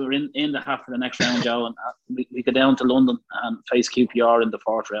game is that we're in the half of the next round, Joe. And we go down to London and face QPR in the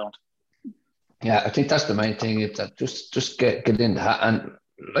 4th round. Yeah, I think that's the main thing. Is that just get in the hat and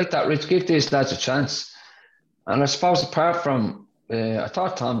like that, Rich, give these lads a chance. And I suppose apart from, I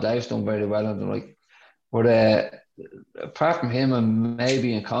thought Tom Davis done very well on the right, but apart from him and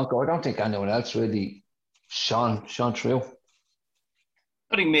maybe in Conco, I don't think anyone else really shone through.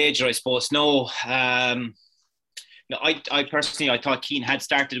 Nothing major, I suppose. No. I personally, I thought Keane had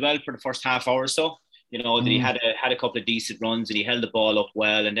started well for the first half hour or so. That he had a couple of decent runs and he held the ball up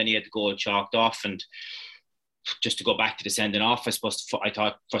well, and then he had the goal chalked off. And just to go back to the sending off, I suppose I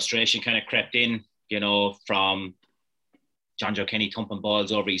thought frustration kind of crept in, from John Joe Kenny thumping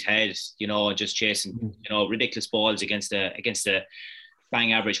balls over his head, and just chasing, ridiculous balls against the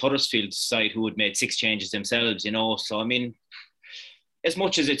bang average Huddersfield side who had made 6 changes themselves, So, I mean, as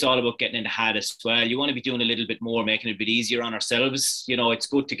much as it's all about getting in the hat as well, you want to be doing a little bit more, making it a bit easier on ourselves. It's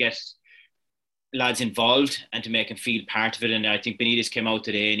good to get lads involved and to make him feel part of it. And I think Benitez came out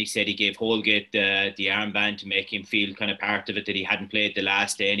today and he said he gave Holgate the armband to make him feel kind of part of it, that he hadn't played the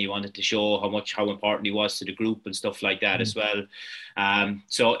last day and he wanted to show how important he was to the group and stuff like that as well.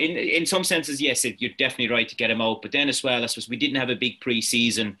 So in some senses, yes, you're definitely right to get him out. But then as well, I suppose we didn't have a big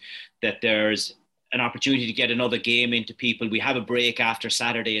pre-season, that there's an opportunity to get another game into people. We have a break after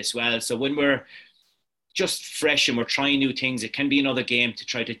Saturday as well. So when we're just fresh and we're trying new things, it can be another game to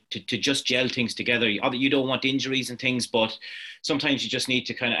try to just gel things together. You don't want injuries and things, but sometimes you just need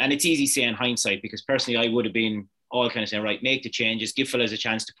to kind of, and it's easy saying hindsight, because personally I would have been all kind of saying, right, make the changes, give fellas a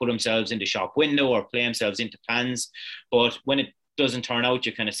chance to put themselves into shop window or play themselves into plans. But when it doesn't turn out,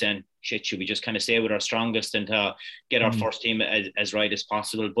 you're kind of saying, shit, should we just kind of stay with our strongest and get our first team as right as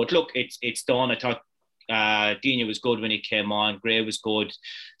possible? But look, it's done. I thought Dina was good when he came on. Gray was good.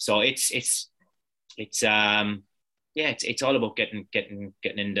 So it's all about getting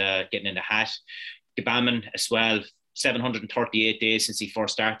in the hat. Gbamin as well, 738 days since he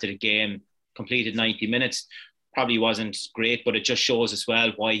first started a game, completed 90 minutes. Probably wasn't great, but it just shows as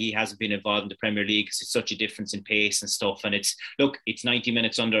well why he hasn't been involved in the Premier League, because it's such a difference in pace and stuff. And it's 90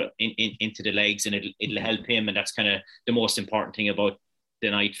 minutes into the legs, and it'll help him, and that's kind of the most important thing about the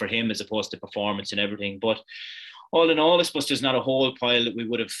night for him, as opposed to performance and everything. But all in all, I suppose there's not a whole pile that we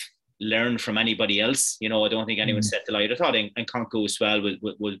would have learned from anybody else. I don't think anyone set the light. I thought Nkunku as well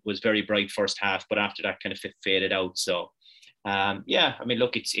was very bright first half, but after that kind of faded out. So I mean,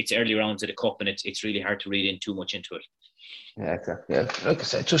 look, it's early rounds of the cup, and it's really hard to read in too much into it. Yeah, exactly. Yeah, like I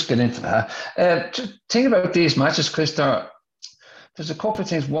said, just get into that. Just think about these matches, Chris. There's a couple of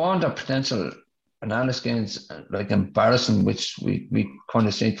things. One, the potential banana skins, like embarrassing, which we kind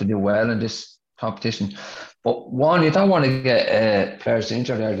of seem to do well in this competition. But one, you don't want to get players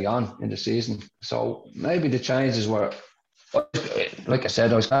injured early on in the season. So maybe the changes were, like I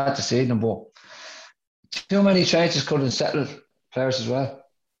said, I was glad to see them, but too many changes could have settled players as well.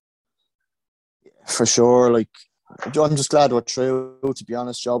 For sure. Like, I'm just glad we're through, to be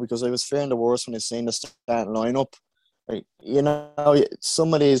honest, Joe, because I was fearing the worst when I seen the starting lineup. Like,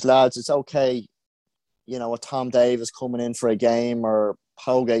 some of these lads, it's okay, a Tom Davis coming in for a game, or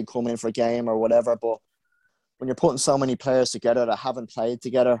Holgate coming in for a game, or whatever. But when you're putting so many players together that haven't played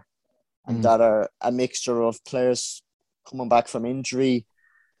together, and that are a mixture of players coming back from injury,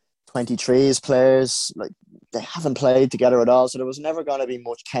 23s players, like, they haven't played together at all. So there was never going to be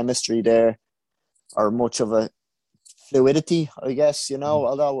much chemistry there, or much of a fluidity, I guess,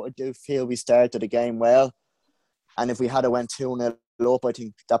 although I do feel we started the game well. And if we had went 2-0 up, I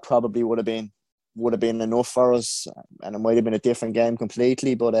think that probably would have been enough for us, and it might have been a different game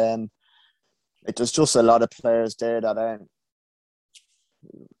completely. But there's just a lot of players there that aren't,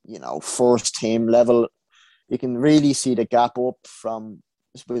 first team level. You can really see the gap up from,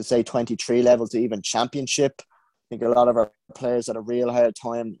 we'll say, 23 level to even championship. I think a lot of our players had a real hard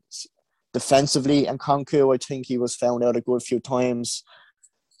time defensively. And Nkunku, I think he was found out a good few times.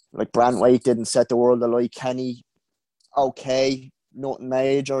 Like, Brantwaite didn't set the world alight. Kenny, okay, nothing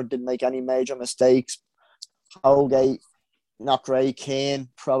major, didn't make any major mistakes. Holgate, not great. Kane,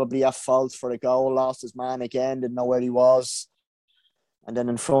 probably at fault for the goal, lost his man again, didn't know where he was. And then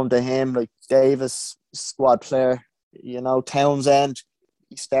in front of him, like, Davis, squad player, Townsend,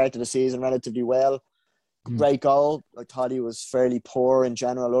 he started the season relatively well. Great goal. I thought he was fairly poor in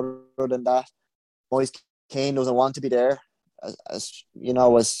general. Other than that, Moise Kean doesn't want to be there, as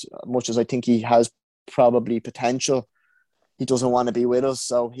much as I think he has probably potential. He doesn't want to be with us,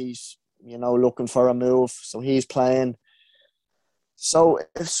 so he's looking for a move. So he's playing. So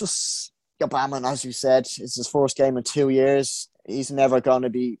it's just Gbamin, as you said, it's his first game in 2 years. He's never going to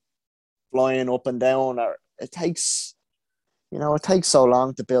be flying up and down. Or it takes so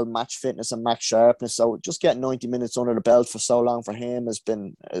long to build match fitness and match sharpness. So just getting 90 minutes under the belt for so long for him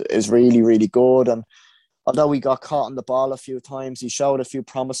is really, really good. And although he got caught on the ball a few times, he showed a few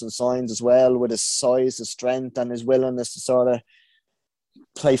promising signs as well, with his size, his strength, and his willingness to sort of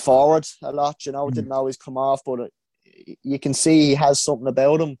play forward a lot. Didn't always come off, but you can see he has something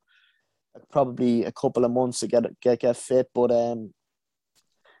about him. Probably a couple of months to get fit, but the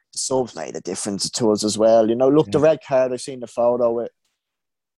subs made a difference to us as well. The red card, I've seen the photo.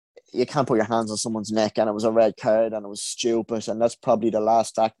 You can't put your hands on someone's neck, and it was a red card, and it was stupid. And that's probably the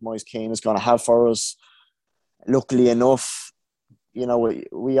last act Moise Kean is going to have for us. Luckily enough, we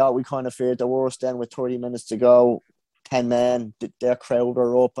kind of feared the worst. Then with 30 minutes to go, 10 men, their crowd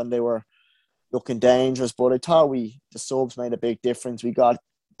were up and they were looking dangerous. But I thought the subs made a big difference. We got a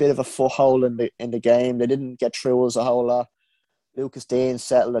bit of a foothold in the game. They didn't get through us a whole lot. Lucas Dean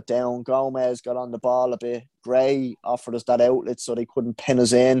settled it down. Gomez got on the ball a bit. Gray offered us that outlet so they couldn't pin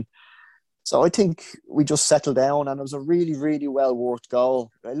us in. So I think we just settled down, and it was a really, really well worked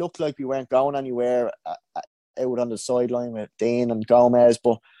goal. It looked like we weren't going anywhere out on the sideline with Dean and Gomez,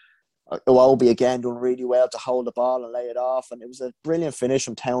 but Iwobi again doing really well to hold the ball and lay it off. And it was a brilliant finish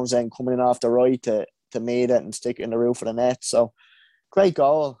from Townsend coming in off the right to meet it and stick it in the roof of the net. So great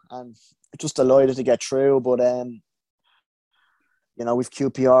goal, and just delighted to get through. But with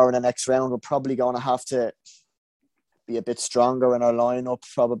QPR in the next round, we're probably going to have to be a bit stronger in our lineup.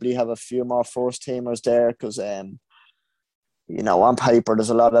 Probably have a few more first teamers there because, on paper there's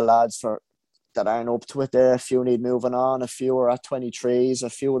a lot of lads that aren't up to it there. A few need moving on. A few are at 23s. A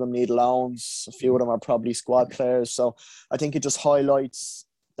few of them need loans. A few of them are probably squad players. So I think it just highlights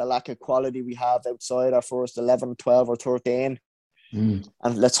the lack of quality we have outside our first 11, 12 or 13. And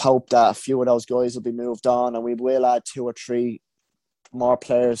let's hope that a few of those guys will be moved on, and we will add 2 or 3 more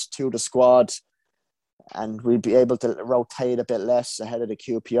players to the squad, and we'll be able to rotate a bit less ahead of the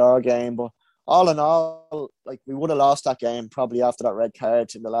QPR game. But all in all, we would have lost that game probably after that red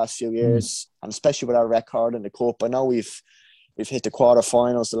card in the last few years, and especially with our record in the cup. I know we've hit the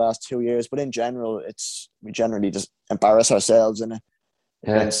quarterfinals the last 2 years, but in general, we generally just embarrass ourselves in it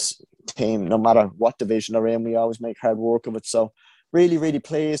against team. No matter what division they're in, we always make hard work of it. So really, really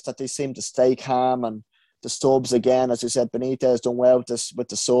pleased that they seem to stay calm, and the subs again, as you said, Benitez done well with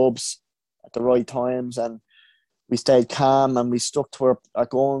the subs at the right times, and we stayed calm and we stuck to our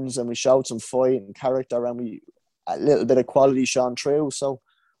guns, and we showed some fight and character, and a little bit of quality shone through. So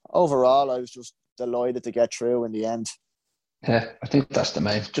overall, I was just delighted to get through in the end. Yeah, I think that's the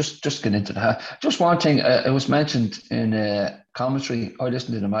main. Just get into that. Just one thing, it was mentioned in commentary. I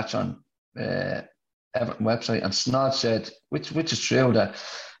listened to the match on Everton website, and Snod said, which is true, that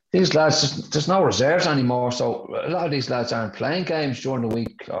these lads, there's no reserves anymore. So a lot of these lads aren't playing games during the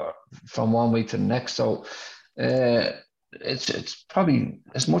week or from one week to the next. So it's probably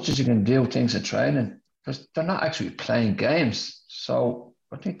as much as you can do things in training, because they're not actually playing games. So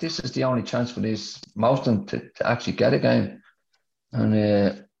I think this is the only chance for most of them to actually get a game. And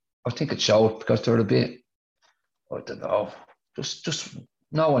I think it showed, because they're a bit, I don't know, just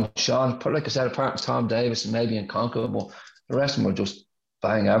no one shone. But like I said, apart from Tom Davis and maybe in Concord, but the rest of them were just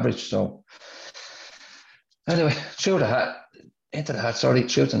bang average. So anyway, through the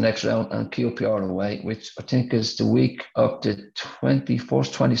next round, and QPR away, which I think is the week of the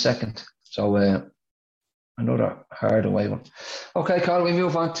 21st, 22nd. So another hard away one. Okay, Carl, we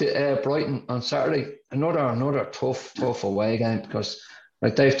move on to Brighton on Saturday. Another tough away game, because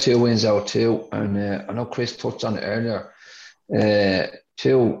they've 2 wins out of 2, and I know Chris touched on it earlier.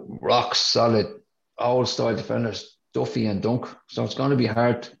 2 rock solid old style defenders, Duffy and Dunk. So it's going to be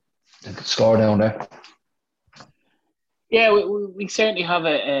hard to score down there. Yeah, we certainly have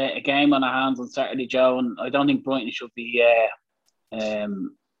a game on our hands on Saturday, Joe, and I don't think Brighton should be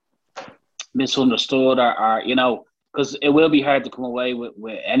misunderstood or because it will be hard to come away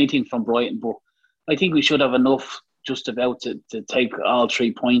with anything from Brighton, but I think we should have enough just about to take all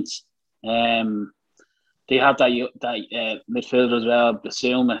 3 points. They have that midfielder as well,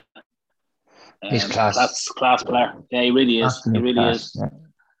 Basuma. He's class. Class player. Yeah, he really is. Absolute he really class. is. Yeah.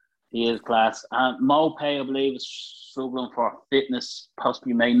 He is class. And Mopay, I believe, is struggling for fitness.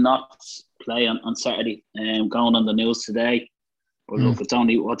 Possibly may not play on Saturday. Going on the news today. But look, it's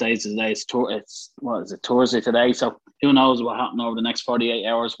only, what day is it today? It's Thursday today. So who knows what happened over the next 48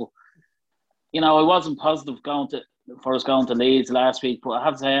 hours. But, I wasn't positive going to Leeds last week. But I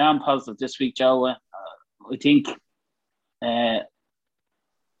have to say I am positive this week, Joe. I think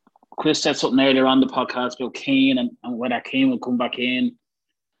Chris said something earlier on the podcast about Keane and whether Keane will come back in.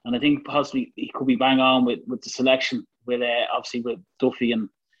 And I think possibly he could be bang on with the selection, with obviously with Duffy and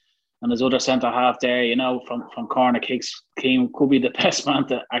his other centre half there, from corner kicks. Keane could be the best man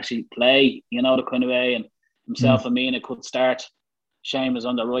to actually play, the kind of way. And himself and Mina could start. Seamus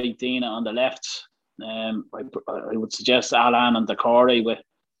on the right, Dina on the left. I would suggest Alan and Decore with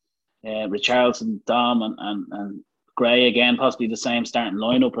Richarlison, Dom and Gray again, possibly the same starting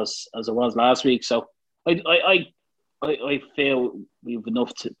lineup as it was last week. So I feel we've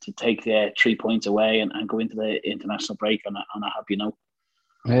enough to take 3 points away and go into the international break on a happy note.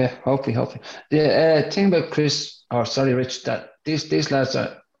 Yeah, hopefully. The thing about Rich, that these lads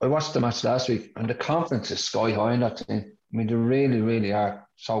I watched the match last week, and the confidence is sky high in that team. I mean, they really, really are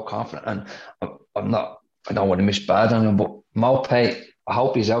so confident. And I don't want to miss bad on him, but Mopay, I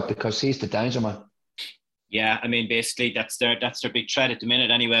hope he's out, because he's the danger man. Yeah, I mean, basically that's their big threat at the minute.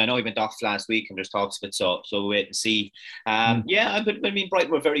 Anyway, I know he went off last week, and there's talks of it, so we'll wait and see. Yeah, but I mean,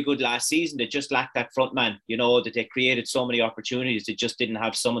 Brighton were very good last season. They just lacked that front man. You know, that they created so many opportunities. They just didn't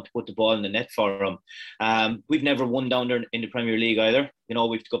have someone to put the ball in the net for them. We've never won down there in the Premier League either. You know,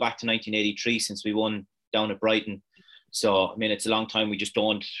 we have to go back to 1983 since we won down at Brighton. So, I mean, it's a long time. We just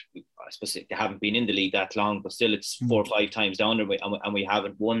don't, I suppose they haven't been in the league that long, but still it's 4 or 5 times down there and we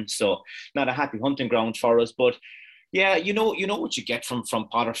haven't won. So, not a happy hunting ground for us. But yeah, you know what you get from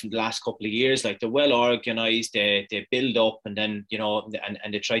Potter from the last couple of years. Like, they're well organised, they build up, and then, you know,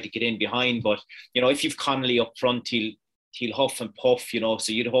 and they try to get in behind. But, you know, if you've Connolly up front, he'll huff and puff, you know.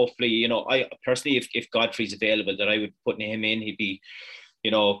 So you'd hopefully, you know, I personally, if Godfrey's available, that I would put him in. He'd be, you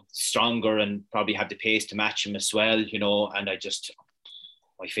know, stronger and probably have the pace to match him as well, you know. And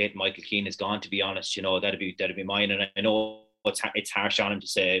my faith in Michael Keane is gone, to be honest. You know, that'd be mine. And I know it's harsh on him to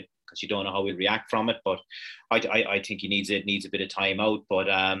say, because you don't know how he'll react from it, but I think he needs a bit of time out. But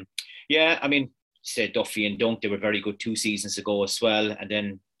yeah, I mean, said Duffy and Dunk, they were very good 2 seasons ago as well, and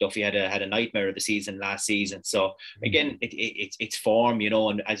then Duffy had a nightmare of the season last season. So again, it's form, you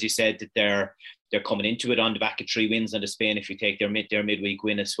know, and as you said, that they're coming into it on the back of 3 wins under Spain. If you take their midweek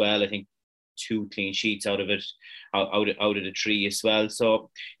win as well, I think 2 clean sheets out of it, out of the 3 as well.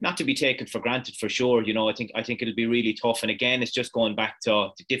 So not to be taken for granted for sure. You know, I think it'll be really tough. And again, it's just going back to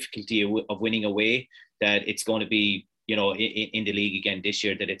the difficulty of winning away, that it's going to be, you know, in the league again this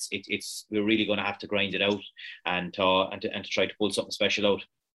year, that it's we're really going to have to grind it out and to try to pull something special out.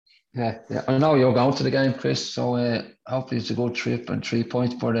 Yeah. I know you're going to the game, Chris. So hopefully it's a good trip and 3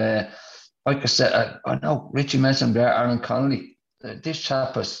 points. But like I said, I know Richie mentioned there, Aaron Connolly. This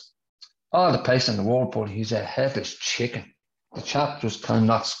chap has all the pace in the world, but he's a headless chicken. The chap just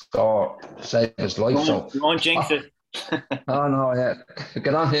cannot score to save his life. You won't jinx it. Oh no, yeah,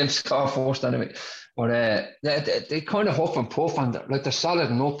 get on him, score first anyway. But yeah, they kind of huff and puff, and like they're solid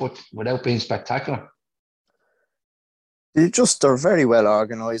enough, but without being spectacular. They're very well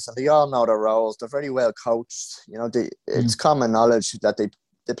organised, and they all know their roles. They're very well coached. You know, it's common knowledge that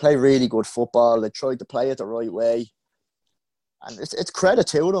they play really good football. They try to play it the right way, and it's credit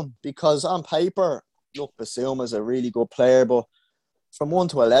to them, because on paper, look, Basuma a really good player, but from 1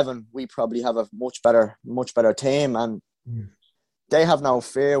 to 11, we probably have a much better team, and they have no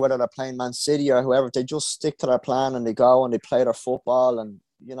fear whether they're playing Man City or whoever. They just stick to their plan and they go and they play their football, and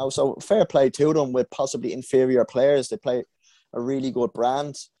you know, so fair play to them with possibly inferior players. They play a really good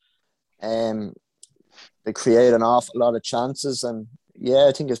brand. They create an awful lot of chances, and yeah,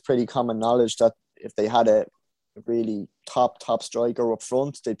 I think it's pretty common knowledge that if they had a really top striker up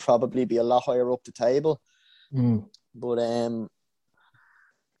front, they'd probably be a lot higher up the table. But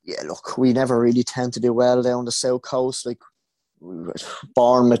yeah, look, we never really tend to do well down the south coast. Like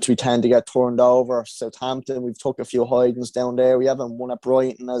Bournemouth, we tend to get turned over. Southampton, we've took a few hidings down there. We haven't won at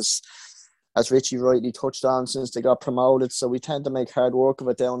Brighton, as Richie rightly touched on, since they got promoted. So we tend to make hard work of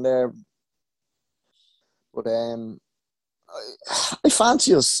it down there. But I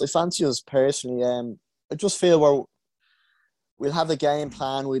fancy us personally. I just feel we'll have a game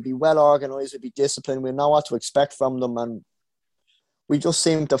plan. We'll be well organised. We'll be disciplined. We'll know what to expect from them, and we just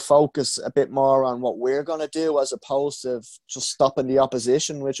seem to focus a bit more on what we're going to do, as opposed to just stopping the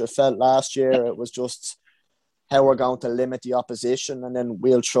opposition, which I felt last year. It was just how we're going to limit the opposition, and then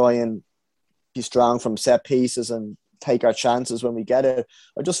we'll try and be strong from set pieces and take our chances when we get it.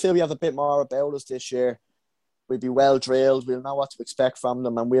 I just feel we have a bit more about us this year. We'll be well drilled. We'll know what to expect from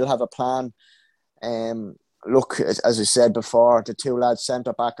them, and we'll have a plan. Look, as I said before, the 2 lads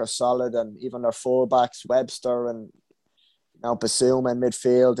centre back are solid, and even their full backs, Webster and now Basuma in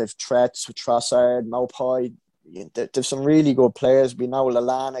midfield. They've threats with Trossard, Maupay. They've some really good players. We know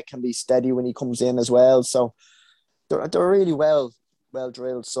Lallana can be steady when he comes in as well. So they're a really well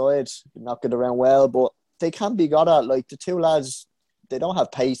drilled side. Knock it around well, but they can be got at. Like the 2 lads, they don't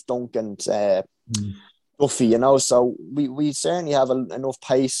have pace, Dunk and Duffy, you know. So we certainly have enough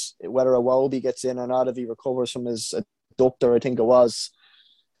pace. Whether Iwobi gets in or not, if he recovers from his adductor, I think it was.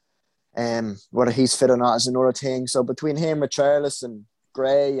 Whether he's fit or not is another thing. So between him, Richarlison,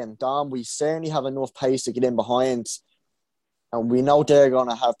 Gray and Dom, we certainly have enough pace to get in behind. And we know they're going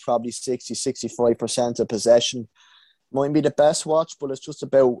to have probably 60-65% of possession. Mightn't be the best watch, but it's just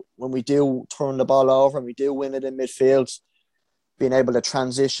about when we do turn the ball over and we do win it in midfield, being able to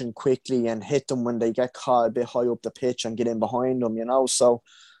transition quickly and hit them when they get caught a bit high up the pitch and get in behind them, you know. So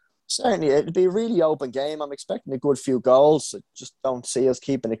certainly, it'll be a really open game. I'm expecting a good few goals. I just don't see us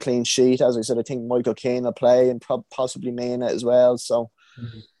keeping a clean sheet. As I said, I think Michael Keane will play and possibly Mina as well. So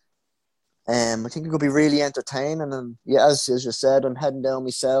I think it could be really entertaining, and yeah, as you said, I'm heading down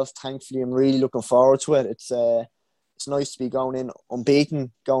myself. Thankfully, I'm really looking forward to it. It's nice to be going in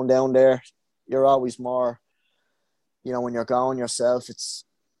unbeaten, going down there. You're always more, when you're going yourself. It's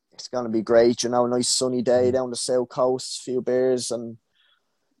going to be great. Nice sunny day down the south coast, few beers, and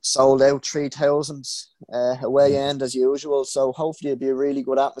sold out 3,000 away end as usual. So hopefully it'll be a really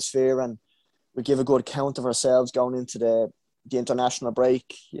good atmosphere, and we'll give a good count of ourselves going into the international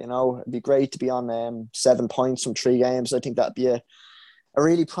break. It'd be great to be on 7 points from 3 games. I think that'd be a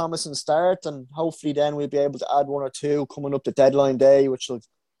really promising start, and hopefully then we'll be able to add 1 or 2 coming up the deadline day, which will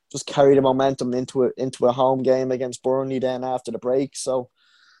just carry the momentum into a home game against Burnley then after the break. So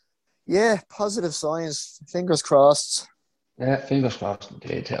yeah, positive signs. Fingers crossed. Yeah, fingers crossed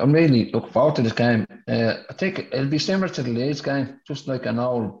indeed. I'm really looking forward to this game. I think it'll be similar to the Leeds game, just like an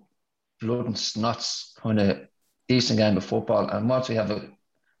old blood and snots kind of decent game of football. And once we have a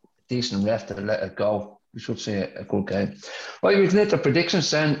decent ref to let it go, we should see a good game. Right, we can hit the predictions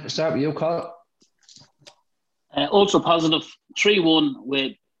then. Start with you, Carl. Also positive, 3-1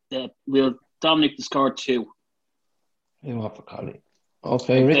 with will Dominic to score 2. You want for Carly?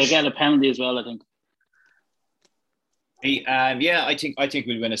 Okay, Rich. They'll get a penalty as well, I think. Yeah, I think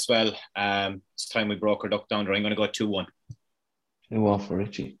we'll win as well. It's time we broke our duck down there. I'm going to go 2-1. 2-1 for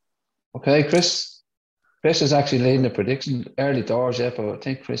Richie. Okay, Chris. Chris is actually leading the prediction early doors, yeah, but I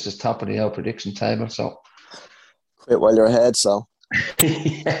think Chris is top of the prediction table. So quit while you're ahead. So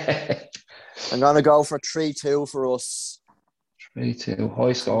yeah. I'm gonna go for 3-2 for us. 3-2,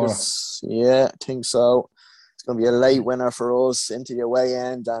 high score. Yeah, I think so. It's gonna be a late winner for us into the away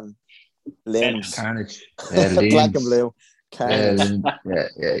end and limbs. Carnage. Yeah, black and blue. Carnage.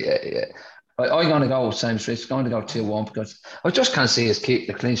 Yeah. I'm going to go same as Rich. Going to go 2-1 because I just can't see us keep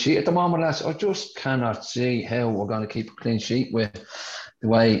the clean sheet at the moment, lads. I just cannot see how we're going to keep a clean sheet with the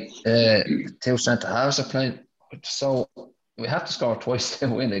way 2 centre halves are playing. So we have to score twice to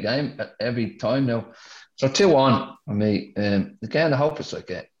win the game every time now. So 2-1 for me. Again, I hope it's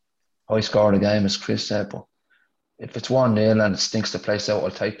like a high scoring game, as Chris said. But if it's 1-0 and it stinks the place out, I'll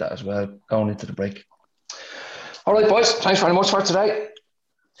take that as well going into the break. All right, boys. Thanks very much for today.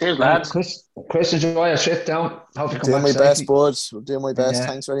 Cheers, lads. Chris, enjoy a trip down. Hope you come back my safely. best, buds. We'll do my best.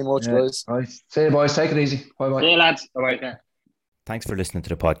 Thanks very much, guys. All right. See you, boys. Take it easy. Bye-bye. See you, lads. Bye-bye. Thanks for listening to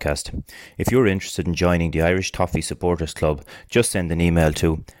the podcast. If you're interested in joining the Irish Toffee Supporters Club, just send an email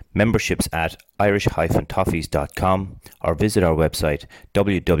to memberships@irish-toffees.com or visit our website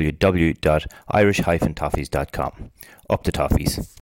www.irish-toffees.com. Up the Toffees.